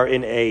 we are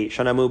in a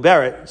Shana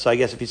Muberet, so I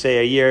guess if you say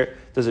a year,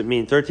 does it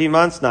mean 13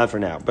 months? Not for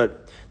now.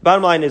 But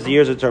bottom line is the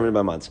years are determined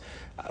by months.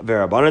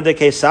 V'Rabbanan de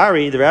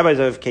Kesari, the rabbis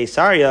of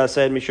Kesaria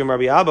said, Mishum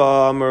Rabbi Abba,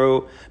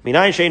 Amru,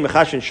 Minayin Shein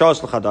Mechashin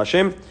Shos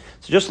l'Chadashim.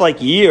 So just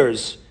like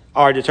years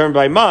are determined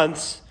by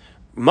months,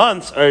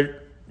 months are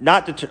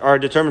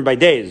determined by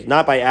days,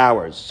 not by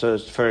hours. So,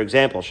 for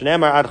example,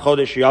 Shneimar ad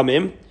Chodesh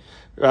Yamim,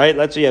 right?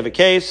 Let's say you have a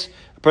case,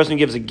 a person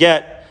gives a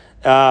get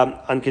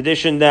on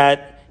condition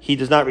that he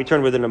does not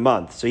return within a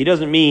month. So he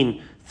doesn't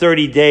mean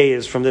 30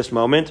 days from this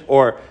moment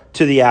or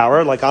to the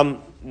hour. Like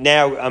I'm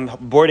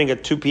boarding a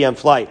 2 p.m.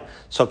 flight,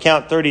 so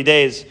count 30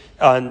 days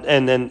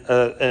and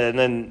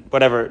then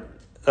whatever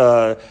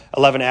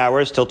 11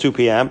 hours till 2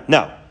 p.m.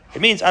 No. It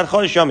means ad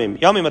chodesh yomim.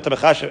 Yomim ata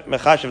mechashiv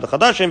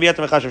l'chadashim,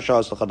 v'yata mechashiv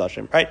shos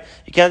l'chadashim. Right?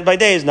 You count by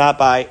days, not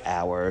by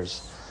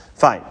hours.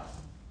 Fine.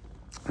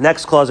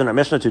 Next clause in our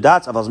Mishnah, 2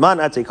 dots. Avazman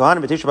atzei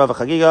kohanim v'tisha b'av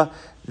v'chagiga.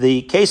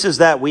 The cases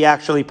that we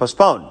actually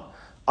postpone,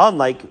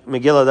 unlike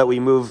Megillah that we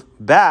move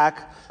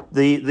back,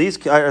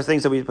 these are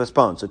things that we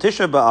postpone. So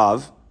Tisha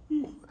b'av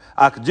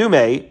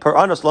akdume per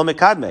anos lo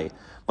mekadme.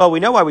 Well,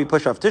 we know why we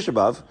push off Tisha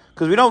b'av,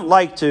 because we don't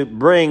like to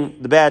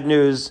bring the bad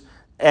news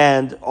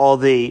and all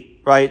the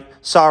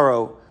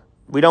sorrow.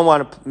 We don't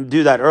want to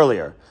do that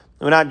earlier.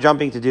 We're not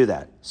jumping to do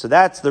that. So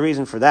that's the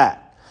reason for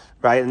that,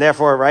 right? And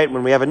therefore, right,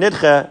 when we have a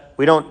nidcha,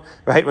 we don't,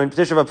 right, when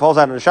Tisha B'Av falls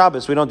out on the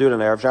Shabbos, we don't do it on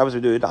Erev Shabbos,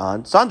 we do it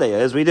on Sunday,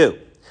 as we do.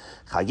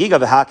 Chagiga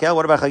v'hakel,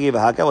 what about Chagiga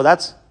v'hakel? Well,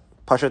 that's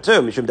Pasha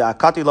too, Mishum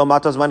da'akati lo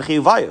matos man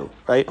chiyuvayu,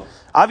 right?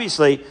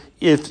 Obviously,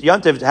 if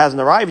Yontiv hasn't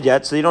arrived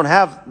yet, so you don't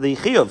have the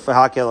chiyuv for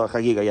Hakel or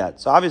Chagiga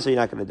yet. So obviously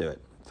you're not going to do it.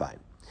 Fine.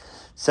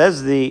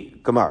 Says the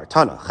Gemara,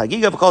 Tana,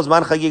 Chagiga v'kol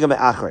zman chagiga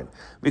me'achrin.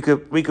 We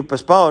could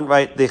postpone,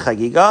 right, the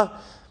Chagiga.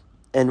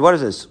 And what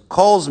is this?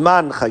 Kol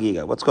zman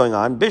chagiga. What's going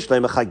on? Bishlei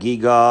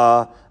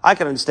chagiga. I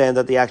can understand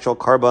that the actual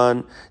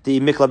korban, the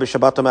mikla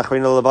b'shabbatam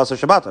achrina levasa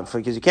shabbatam,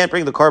 because you can't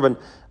bring the korban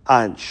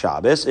on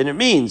Shabbos, and it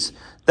means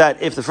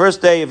that if the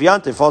first day of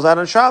Yantiv falls out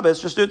on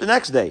Shabbos, just do it the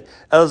next day.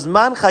 El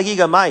zman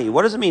chagiga mai.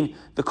 What does it mean?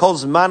 The kol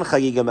zman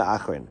chagiga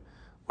me'achrin.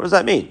 What does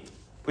that mean?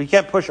 We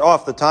can't push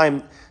off the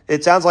time.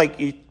 It sounds like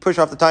you push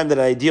off the time that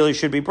ideally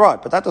should be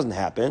brought, but that doesn't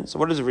happen. So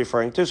what is it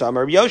referring to? So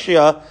Amar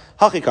Yoshia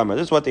Hachikamer.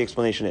 This is what the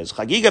explanation is.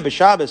 Chagiga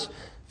b'Shabbos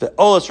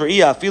ve'olas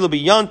re'iyah afilu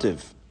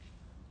b'Yantiv.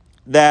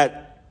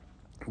 That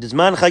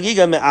Dizman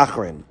Chagiga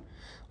me'achrin.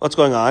 What's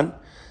going on?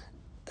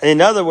 In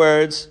other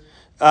words,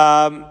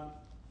 that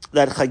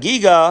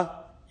Chagiga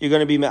you're going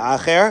to be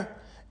me'acher,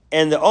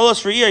 and the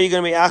olas re'iyah you're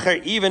going to be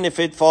me'acher even if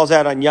it falls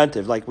out on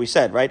Yantiv, like we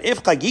said, right?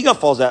 If Chagiga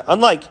falls out,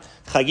 unlike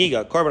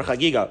Chagiga, Korban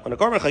Chagiga. When a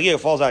Korban Chagiga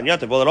falls out on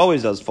Yantiv, well, it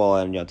always does fall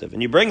out on Yantiv.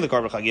 And you bring the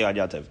Korban Chagiga on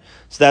Yantiv.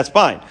 So that's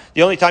fine.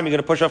 The only time you're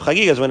going to push off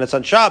Chagiga is when it's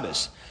on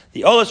Shabbos.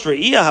 The Olas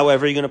Re'iyah,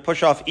 however, you're going to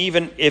push off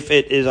even if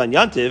it is on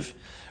Yantiv,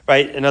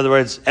 right? In other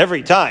words,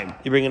 every time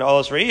you bring an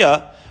Olas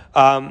Re'iyah,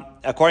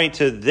 according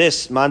to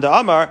this Manda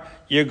Amar,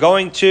 you're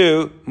going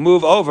to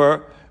move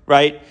over,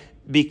 right?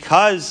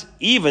 Because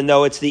even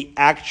though it's the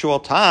actual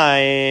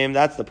time,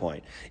 that's the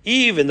point.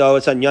 Even though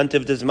it's on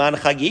Yantiv Dizman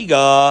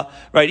Chagiga,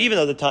 right? Even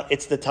though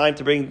it's the time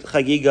to bring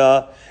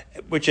Chagiga,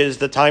 which is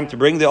the time to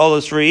bring the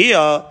Olas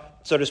Re'iyah,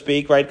 so to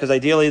speak, right? Because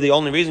ideally the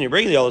only reason you're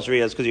bringing the Olas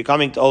Re'iyah is because you're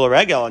coming to Ola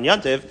Regel on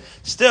Yantiv.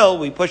 Still,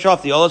 we push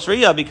off the Olas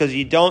Re'iyah because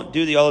you don't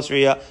do the Olas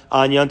Re'iyah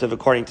on Yantiv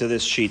according to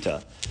this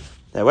Shita.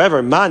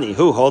 However, Mani,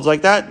 who holds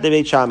like that? The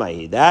Beit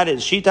Shammai. That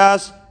is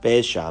Shitas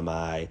Beit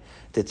Shammai.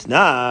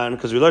 Titnan,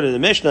 because we learned in the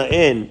Mishnah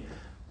in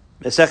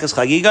Maseches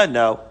Chagiga,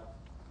 no.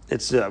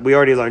 It's we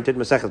already learned it,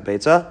 Maseches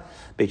Beitza.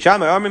 Beit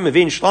Shammai, Armin,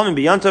 Mevin, Shlomim,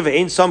 B'yantav,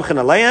 Ein Somchen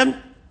Aleim.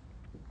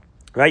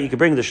 Right, you can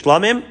bring the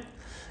Shlomim.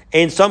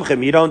 Ein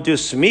Somchim, you don't do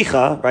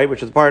Smicha, right,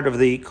 which is part of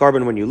the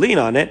korban when you lean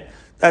on it.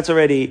 That's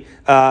already,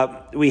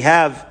 we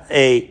have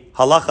a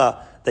halacha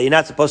that you're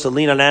not supposed to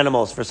lean on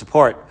animals for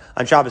support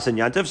on Shabbos and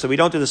Yantiv, so we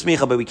don't do the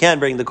Smicha, but we can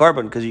bring the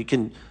korban, because you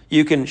can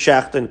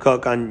shecht and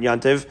cook on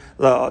Yantiv,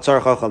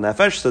 Tzarech Ochel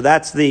Nefesh, so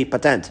that's the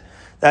patent.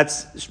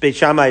 That's Beit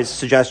Shammai's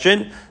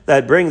suggestion,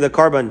 that bring the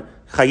korban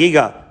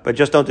chagiga, but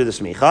just don't do the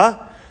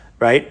smicha,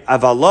 right?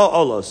 Aval lo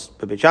olos.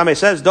 But Beit Shammai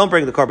says, don't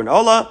bring the korban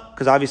ola,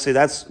 because obviously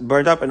that's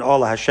burnt up in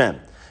ola Hashem.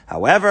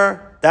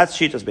 However, that's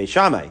Shitas Beit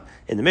Shammai.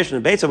 In the Mishnah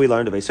of Beitza, we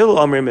learned of Esilu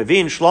Omrim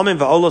Mevin Shlomim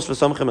va'olos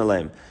v'somchim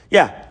aleim.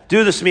 Yeah,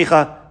 do the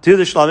smicha, do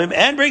the shlomim,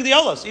 and bring the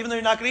olos, even though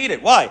you're not going to eat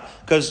it. Why?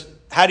 Because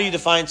how do you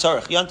define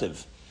tzarech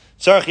yantiv?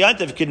 Tzarech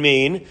yantiv could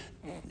mean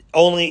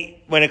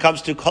only when it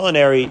comes to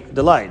culinary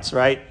delights,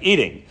 right?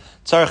 Eating.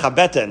 Tzarech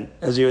habeten,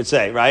 as you would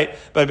say, right?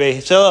 But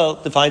Beit Hillel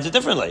defines it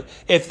differently.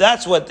 If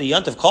that's what the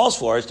yantiv calls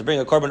for, is to bring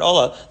a korban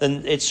ola,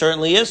 then it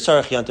certainly is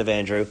tzarech yantiv,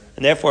 Andrew,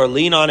 and therefore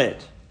lean on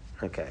it.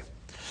 Okay.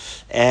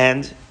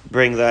 And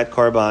bring that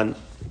korban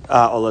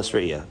olas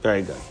re'iyah.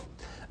 Very good.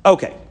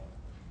 Okay.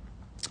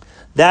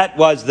 That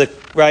was the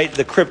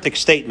cryptic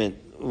statement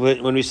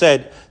when we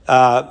said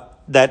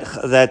that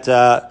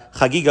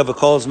chagiga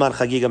v'kol zman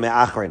chagiga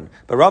me'achrin.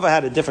 But Rava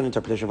had a different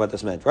interpretation of what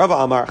this meant. Rava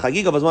Amar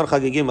chagiga v'zman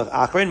chagiga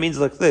me'achrin means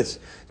like this: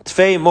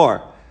 tfei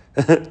more,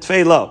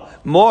 tfei lo.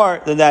 More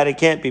than that, it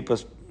can't be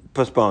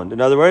postponed. In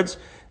other words,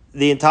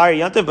 the entire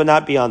yantiv, but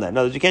not beyond that. In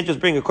other words, you can't just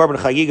bring a korban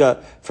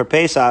chagiga for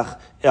Pesach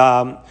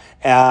on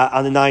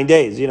the 9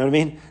 days. You know what I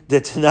mean?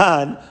 The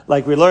Tanan,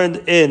 like we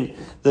learned in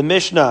the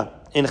Mishnah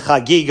in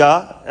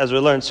Chagiga, as we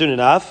learn soon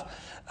enough,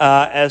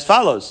 as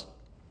follows.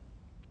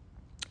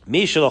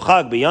 Right? If you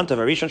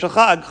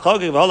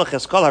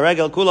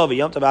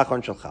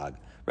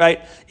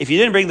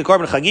didn't bring the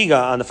korban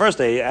chagiga on the first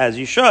day as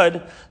you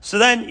should, so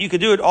then you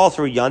could do it all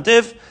through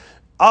yantiv.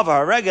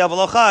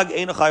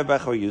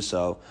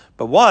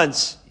 But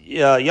once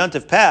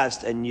yantiv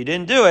passed and you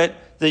didn't do it,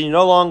 then you're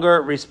no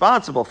longer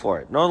responsible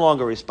for it. No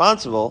longer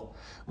responsible.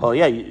 Well,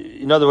 yeah,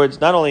 in other words,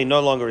 not only no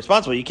longer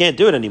responsible, you can't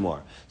do it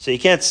anymore. So you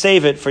can't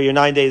save it for your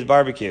 9 days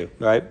barbecue,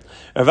 right?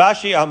 Rav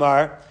Ashi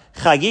Amar,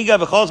 chagiga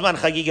v'chol zman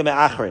chagiga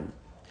me'achrin.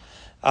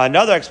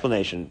 Another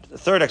explanation, the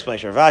third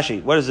explanation, Rav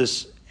Ashi, what does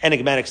this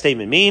enigmatic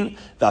statement mean?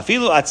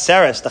 V'afilu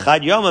atzeres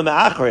t'chad yoma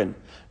me'achrin.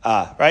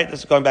 Right?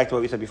 This is going back to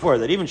what we said before,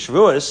 that even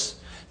Shavuos,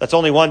 that's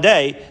only 1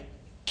 day,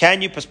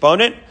 can you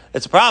postpone it?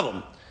 It's a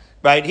problem.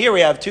 Right? Here we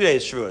have 2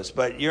 days Shavuos,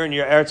 but you're in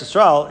your Eretz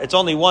Yisrael, it's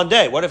only 1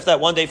 day. What if that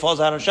 1 day falls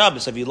out on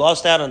Shabbos? Have you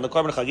lost out on the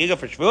Korban Chagiga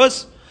for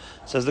Shavuos?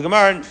 Says the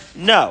Gemara,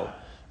 no.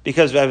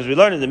 Because as we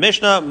learned in the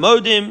Mishnah,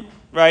 Modim,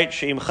 right,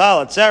 She'im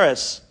Chal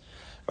Atzeres,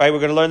 right, we're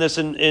going to learn this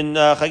in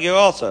Chagiga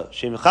also.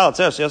 She'im Chal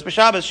Atzeres, Yos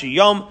B'Shabbos,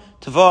 Sheyom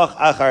Tavoch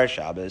Achar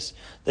Shabbos,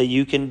 that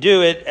you can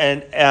do it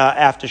and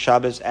after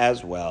Shabbos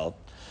as well.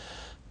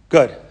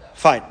 Good.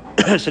 Fine.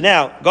 So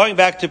now, going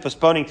back to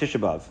postponing Tisha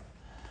B'Av.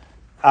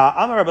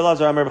 Amar Rabbi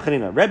Lazar, Amar Rabbi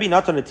Chanina. Rebbe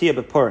Natan Atiyah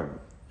B'Purim.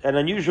 An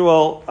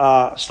unusual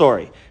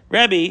story.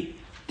 Rebbe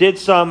did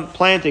some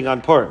planting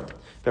on Purim.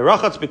 We are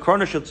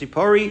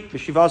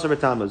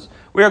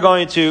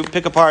going to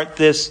pick apart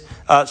this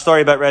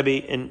story about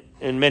Rebbe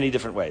in many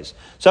different ways.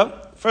 So,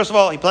 first of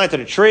all, he planted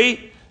a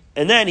tree,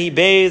 and then he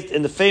bathed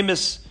in the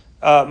famous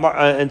in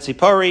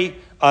Tzipori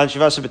on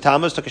Shivasa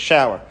B'Tammuz, took a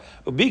shower.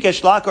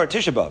 Ubikesh Lakor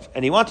Tisha B'Av,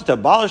 and he wanted to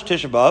abolish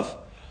Tisha B'Av,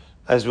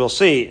 as we'll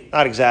see,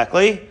 not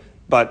exactly,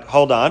 but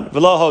hold on.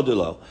 V'lo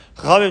hodulo.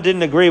 Chachamim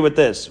didn't agree with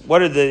this. What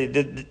did they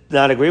did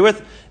not agree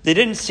with? They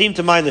didn't seem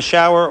to mind the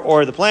shower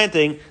or the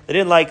planting. They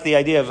didn't like the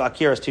idea of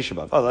Akiras Tisha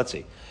B'Av. Oh, let's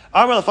see.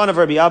 Amar Lefan of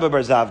Rabbi Abba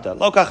Bar Zavda.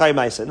 Lo kachai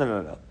ma'isa.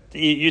 No.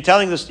 You're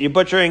telling this, you're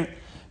butchering,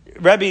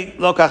 Rabbi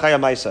Lo kachai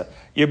ma'isa.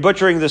 You're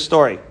butchering this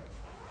story.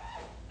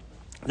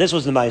 This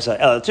was the Maisa.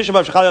 Tisha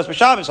B'Av shechal yos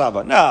b'Shabbos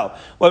hava. No.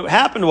 What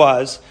happened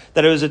was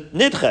that it was a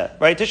nidche,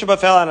 right? Tisha B'Av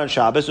fell out on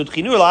Shabbos,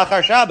 udchinu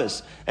la'achar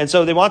Shabbos. And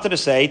so they wanted to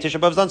say Tisha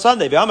B'Av's on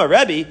Sunday. V'amar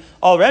Rebbe,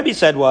 all Rebbe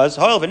said was,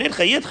 hoil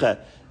v'nidche yidche.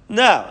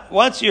 No.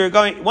 Once we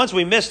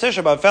missed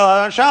Tisha B'Av, fell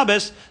out on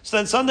Shabbos, so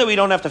then Sunday we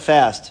don't have to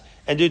fast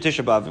and do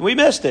Tisha B'Av. We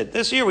missed it.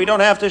 This year we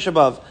don't have Tisha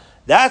B'Av.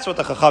 That's what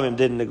the Chachamim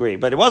didn't agree.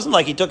 But it wasn't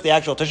like he took the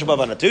actual Tisha B'Av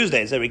on a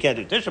Tuesday and said we can't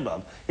do Tisha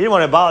B'Av. He didn't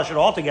want to abolish it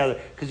altogether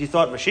because he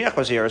thought Mashiach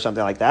was here or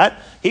something like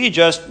that. He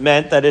just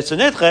meant that it's a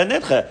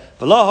nidche.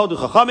 V'lo hodu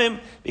Chachamim,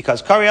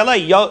 because Kari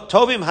alei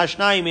tovim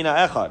hashnayim mina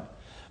echad.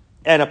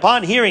 And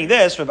upon hearing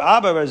this, Rabbi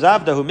Abba Bar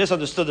Zavda, who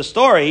misunderstood the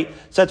story,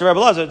 said to Rabbi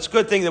Lazar, it's a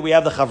good thing that we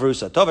have the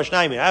chavrusa. Tov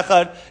hashnayim mina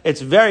echad.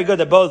 It's very good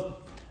that both,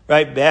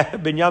 right,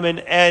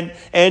 Binyamin and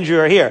Andrew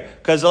are here,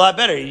 because it's a lot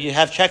better. You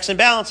have checks and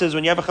balances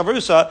when you have a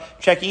chavrusa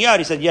checking you out.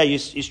 He said, "Yeah, you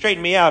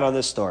straightened me out on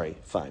this story.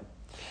 Fine."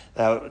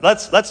 Now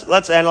let's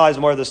analyze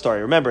more of the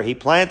story. Remember, he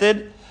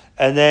planted,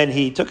 and then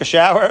he took a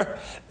shower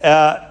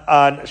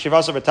on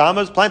Shivasa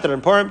B'Tammuz, planted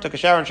on Purim, took a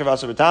shower on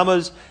Shivasa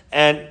B'Tammuz,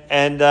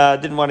 and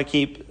didn't want to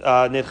keep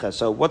nidcha.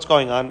 So what's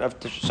going on?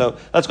 So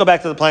let's go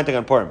back to the planting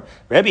on Purim.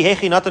 Rabbi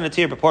Hechi Natan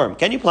Natir B'Purim.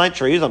 Can you plant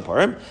trees on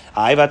Purim?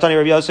 Vatani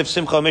Rabbi Yosef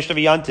Simcha Mishnah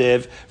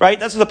V'Yantiv. Right,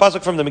 that's the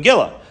pasuk from the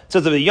Megillah. It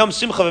says the Yom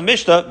Simcha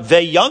V'Mishnah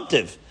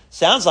V'Yantiv.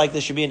 Sounds like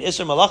there should be an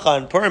Isser Malacha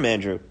on Purim,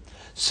 Andrew.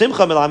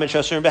 Simcha Melamed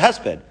Shasur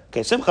B'Hesped.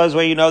 Okay, Simcha is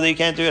where you know that you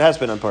can't do it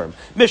Hesped on Purim.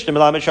 Mishnah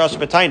Melamed Shasur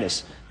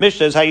B'Tainis.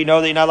 Mishnah is how you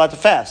know that you're not allowed to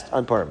fast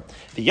on Purim.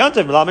 The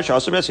Yantiv Melamed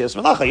Shasur B'Siyas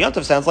Malacha.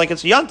 Yantiv sounds like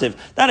it's Yantiv.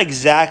 Not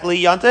exactly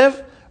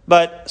Yantiv,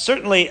 but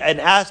certainly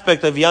an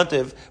aspect of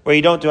Yantiv where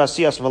you don't do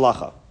Asiyas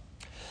Malacha.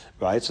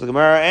 Right, so the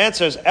Gemara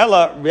answers,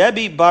 Ella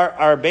Rebbe Bar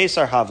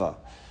Arbeisar Hava.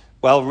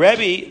 Well,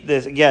 Rebbe,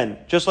 this, again,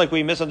 just like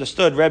we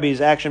misunderstood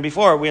Rebbe's action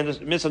before, we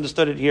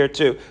misunderstood it here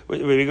too.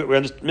 We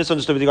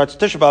misunderstood with regard to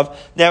Tisha B'Av,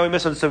 now we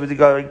misunderstood with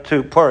regard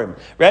to Purim.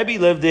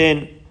 Rebbe lived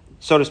in,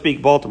 so to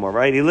speak, Baltimore,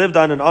 right? He lived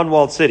on an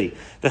unwalled city.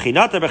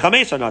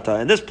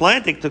 And this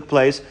planting took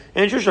place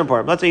in Shushan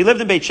Purim. Let's say he lived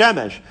in Beit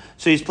Shemesh.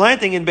 So he's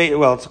planting in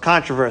it's a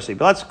controversy,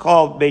 but let's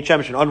call Beit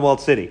Shemesh an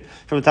unwalled city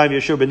from the time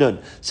of Yeshua ben Nun.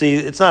 See,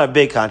 it's not a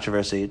big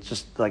controversy. It's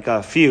just like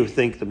a few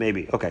think that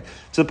maybe. Okay.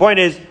 So the point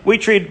is, we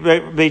treat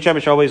Beit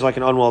Shemesh always like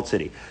an unwalled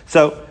city.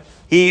 So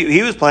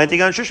he was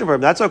planting on Shushan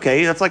Purim. That's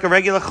okay. That's like a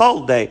regular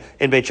chol day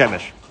in Beit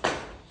Shemesh,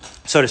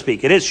 so to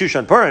speak. It is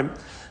Shushan Purim,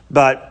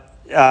 but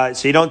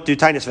so you don't do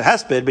Tainis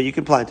V'Hesped, but you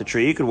can plant a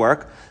tree, you can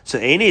work. So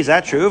Eini, is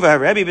that true?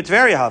 Rebbe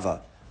b'Tveria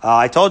Hava.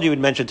 I told you we'd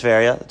mention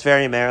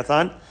Tveria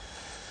Marathon.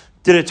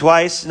 Did it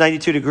twice,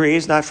 92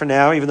 degrees, not for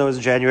now, even though it was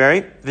in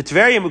January.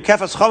 V'Tveria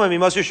Mukefas Choma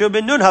Mimos Yeshua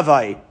ben Nun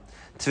Havai.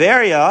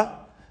 Tveria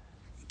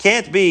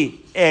can't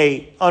be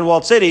a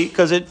unwalled city,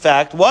 because in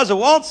fact was a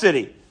walled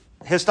city,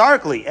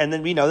 historically. And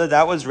then we know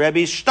that was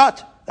Rebbe's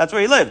shtat. That's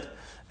where he lived.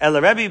 Okay,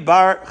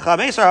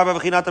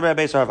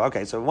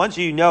 so once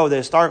you know the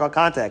historical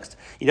context,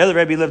 you know that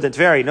Rebbe lived in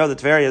Tveria, you know that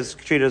Tveria is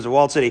treated as a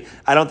walled city.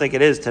 I don't think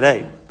it is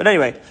today. But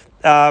anyway,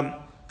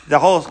 the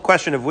whole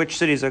question of which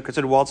cities are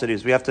considered walled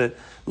cities, we have to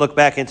look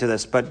back into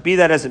this. But be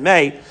that as it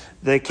may,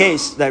 the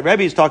case that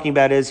Rebbe is talking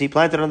about is he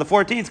planted on the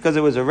 14th because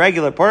it was a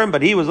regular Purim,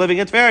 but he was living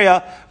in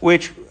Tveria,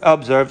 which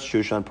observed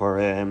Shushan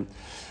Purim.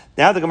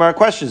 Now the Gemara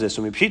questions this.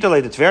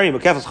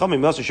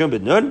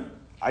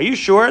 Are you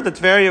sure that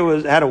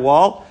Tveria had a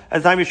wall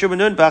at the time of Yeshua ben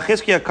Nun?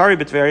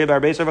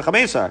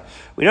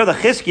 We know that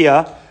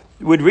Chizkiah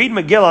would read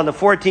Megillah on the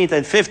 14th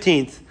and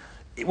 15th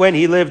when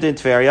he lived in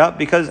Tveria,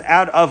 because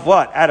out of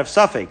what? Out of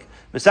Suffolk.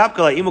 He was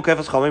unsure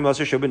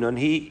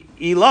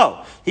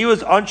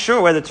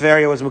whether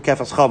Tveria was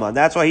Mukefas Choma, and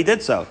that's why he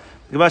did so.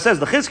 The Gemara says,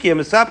 the Chizkiah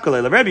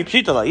Misapkele, the Rebbe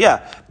Pshitala.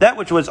 Yeah, that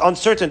which was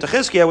uncertain to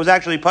Chizkiah was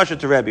actually Pasha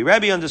to Rebbe.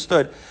 Rebbe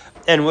understood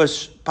and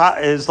is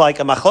like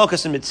a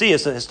machlokas in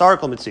Mitzias, a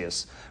historical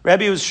Mitzias.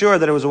 Rebbe was sure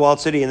that it was a walled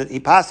city, and that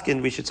he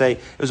paskin, we should say,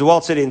 it was a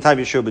walled city in the time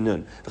of Yeshua ben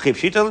Nun.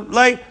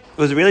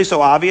 Was it really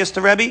so obvious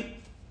to Rebbe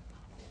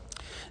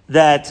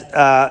that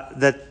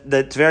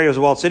Tveria was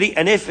a walled city?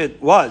 And if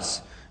it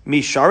was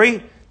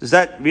Mishari, does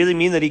that really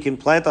mean that he can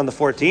plant on the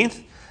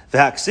 14th?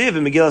 V'haksiv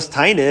in Megillas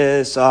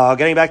Tainis,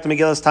 getting back to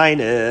Megillas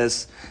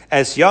Tainis,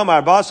 es Yom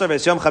Arbasar,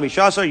 es Yom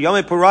Chamishasar,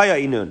 Yom Puraya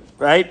Inun,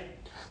 right?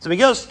 So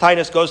Megillas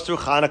Tainis goes through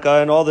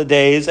Hanukkah and all the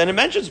days, and it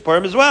mentions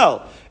Purim as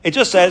well. It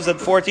just says that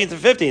 14th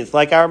and 15th,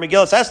 like our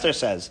Megillas Esther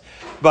says.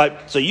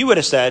 But, so you would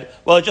have said,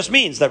 well, it just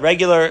means that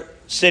regular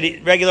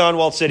regular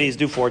unwalled cities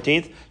do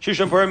 14th.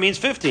 Shushan Purim means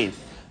 15th.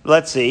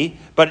 Let's see.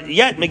 But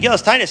yet,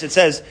 Megillas Tainus, it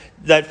says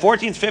that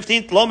 14th,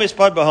 15th, lo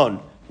mispad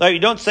bahon. Now, you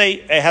don't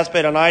say a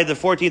hesped on either the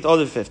 14th or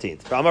the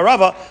 15th.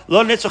 Rava,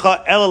 lo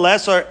nitzucha el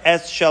lesor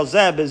es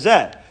shelzeh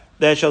bezeh.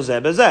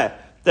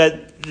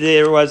 That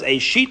there was a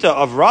shita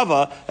of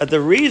Rava, that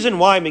the reason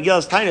why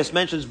Megillas Tainus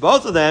mentions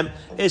both of them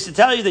is to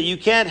tell you that you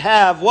can't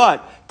have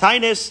what?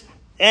 Tainus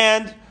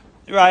and,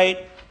 right?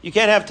 You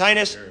can't have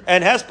Tainus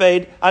and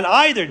hesped on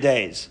either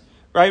days,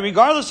 right?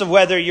 Regardless of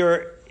whether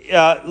you're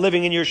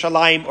living in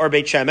Yerushalayim or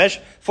Beit Shemesh,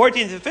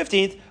 14th and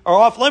 15th are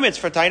off limits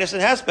for Tainus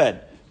and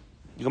hesped.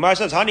 The Gemara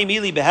says, "Hani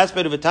mili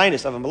behesped of a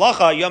Tainus of a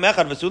malacha yom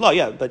echad v'sula."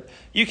 Yeah, but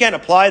you can't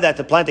apply that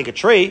to planting a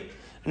tree.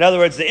 In other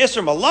words, the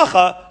Isser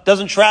Malacha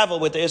doesn't travel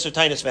with the Isser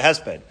Tainus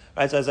V'Hesped.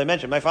 Right? So as I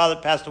mentioned, my father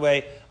passed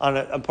away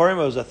on Purim.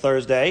 It was a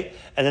Thursday,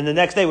 and then the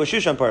next day was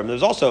Shushan Purim. There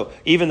was also,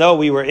 even though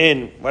we were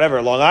in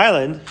Long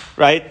Island,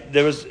 right?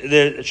 There was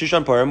the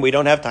Shushan Purim. We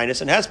don't have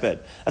Tainus and Hesped.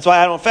 That's why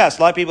I don't fast.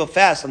 A lot of people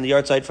fast on the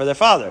yard site for their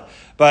father,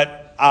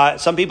 but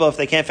some people, if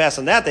they can't fast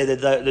on that day, they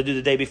do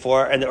the day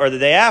before or the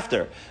day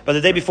after. But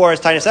the day before is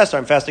Tainus Esther.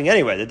 I'm fasting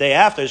anyway. The day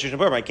after is Shushan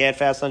Purim. I can't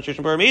fast on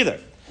Shushan Purim either.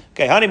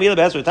 Okay, honey, mila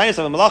behesped Tainus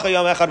of a malacha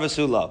yom echad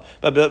v'sulo.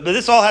 But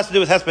this all has to do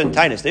with hesped and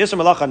Tainus. The Yisur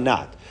malacha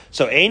not.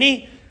 So,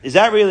 Eini, is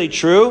that really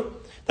true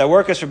that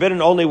work is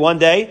forbidden only one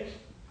day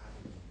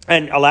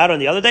and allowed on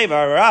the other day?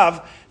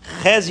 Rav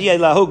chezye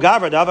lahu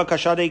gavra dava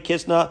kashade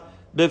kisna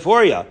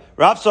beforia.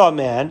 Rav saw a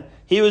man.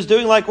 He was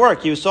doing like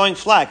work. He was sowing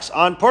flax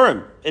on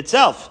Purim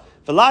itself,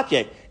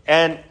 velatye,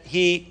 and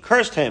he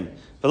cursed him.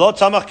 Velo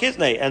tzamach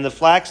kisne, and the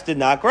flax did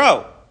not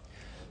grow.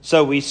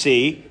 So we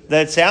see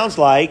that it sounds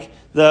like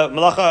the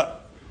malacha.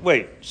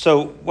 Wait,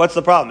 so what's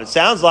the problem? It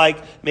sounds like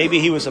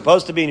maybe he was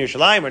supposed to be in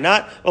Yerushalayim or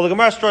not. Well, the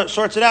Gemara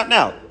sorts it out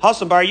now.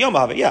 Hasam bar Yom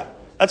Hava, yeah.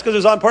 That's because it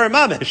was on Purim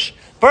Mamish.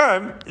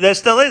 Purim, there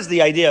still is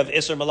the idea of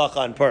Isser Malacha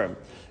on Purim.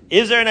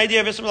 Is there an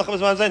idea of Isser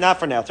Malacha? Not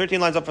for now. 13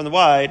 lines up from the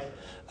wide.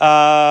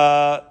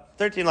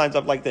 13 lines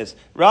up like this.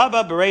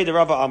 Rabba Berei de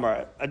Rabba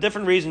Amar. A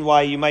different reason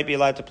why you might be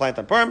allowed to plant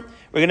on Purim.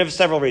 We're going to have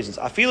several reasons.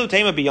 Afilu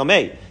Tema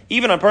Biyomei.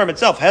 Even on Purim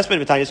itself,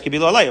 Hesped B'Tanyas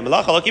Kibilu Aleyu.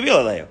 Malacha Lo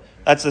Kibilu Aleyu.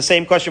 That's the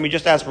same question we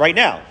just asked right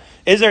now.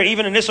 Is there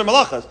even an Isser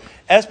Malachas?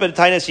 Hesped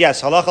Tainus,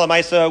 yes. Halacha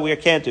Lamaisa, we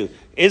can't do.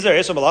 Is there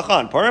Isser Malacha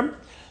on Purim?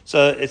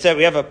 So it said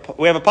we have a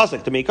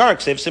pasuk to Mikar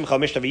Ksiv Simcha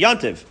Mishta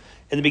V'Yantiv.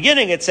 In the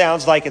beginning, it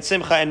sounds like it's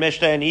Simcha and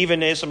Mishta and even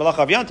Isser Malacha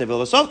of Yantiv.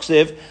 L'Sof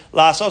Ksiv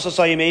La'asos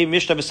Asayimei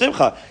Mishta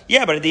V'Simcha.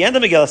 Yeah, but at the end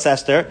of Megillas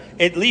Esther,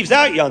 it leaves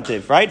out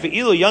Yantiv, right?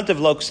 V'ilu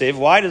Yantiv Lo Ksiv.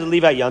 Why does it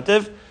leave out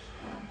Yantiv?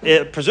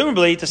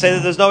 Presumably to say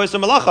that there's no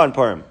Isser Malacha on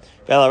Purim.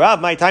 Ve'El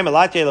my time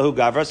Elatye Lahu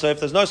Gavra. So if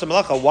there's no Isser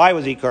Malacha, why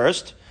was he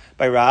cursed?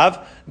 By Rav,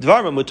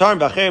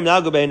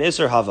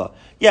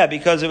 yeah,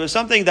 because it was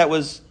something that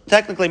was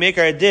technically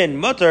Meikar Adin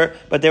mutter,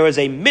 but there was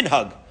a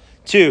minhag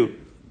to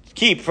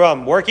keep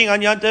from working on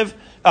Yantiv,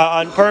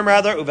 on Purim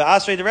rather, uva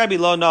asrei the Rebbe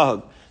lo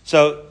nahug.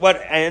 So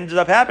what ended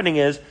up happening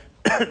is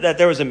that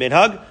there was a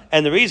minhag,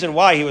 and the reason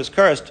why he was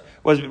cursed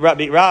was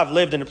Rav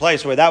lived in a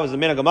place where that was the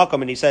minhag of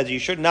makom, and he says you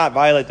should not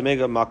violate the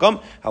minhag of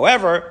makom.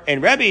 However,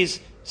 in Rebbe's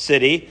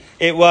city,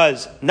 it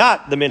was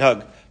not the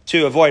minhag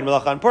to avoid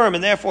Malacha on Purim,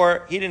 and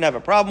therefore he didn't have a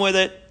problem with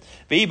it.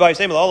 Or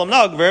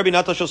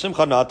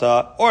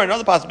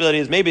another possibility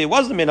is maybe it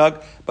was the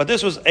minhag, but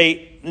this was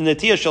a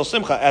netiyah shel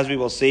simcha, as we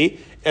will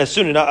see as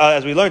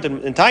we learned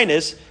in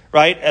Tainus,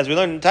 right? As we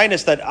learned in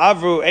Tainus that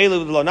avru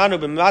elu lonanu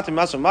b'matim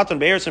masum matan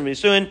be'ersim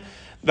risuin,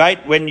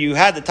 right? When you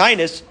had the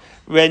Tainus,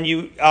 when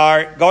you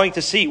are going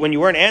to see, when you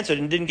weren't answered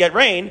and didn't get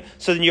rain,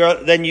 so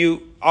then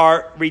you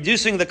are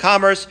reducing the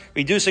commerce,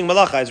 reducing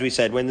malacha, as we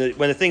said, when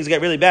the things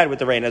get really bad with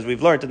the rain, as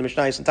we've learned in the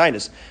Mishnayos and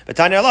Tainus. But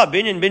Tanya Allah,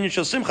 binyan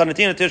shel simcha,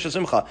 natina tir shel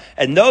simcha,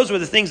 and those were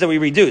the things that we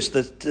reduced,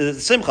 the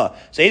simcha.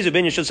 So ezu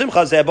binyan shel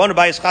simcha ze abonu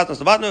bayis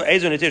chatnos levatnu,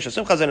 ezu natir shel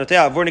simcha ze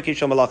natia avurniki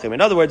shel malachim.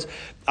 In other words,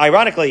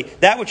 ironically,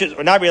 that which is,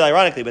 or not really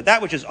ironically, but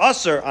that which is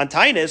usher on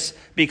Tainus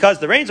because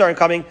the rains aren't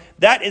coming,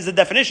 that is the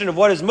definition of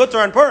what is mutter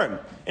on Purim.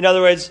 In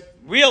other words,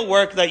 real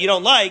work that you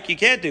don't like, you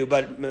can't do,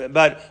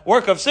 but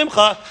work of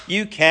simcha,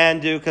 you can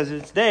do, because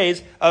it's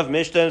days of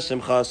Mishta and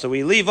Simcha. So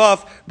we leave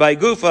off by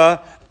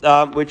Gufa,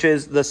 which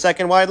is the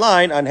second wide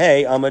line on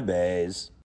Hey Amud Beis.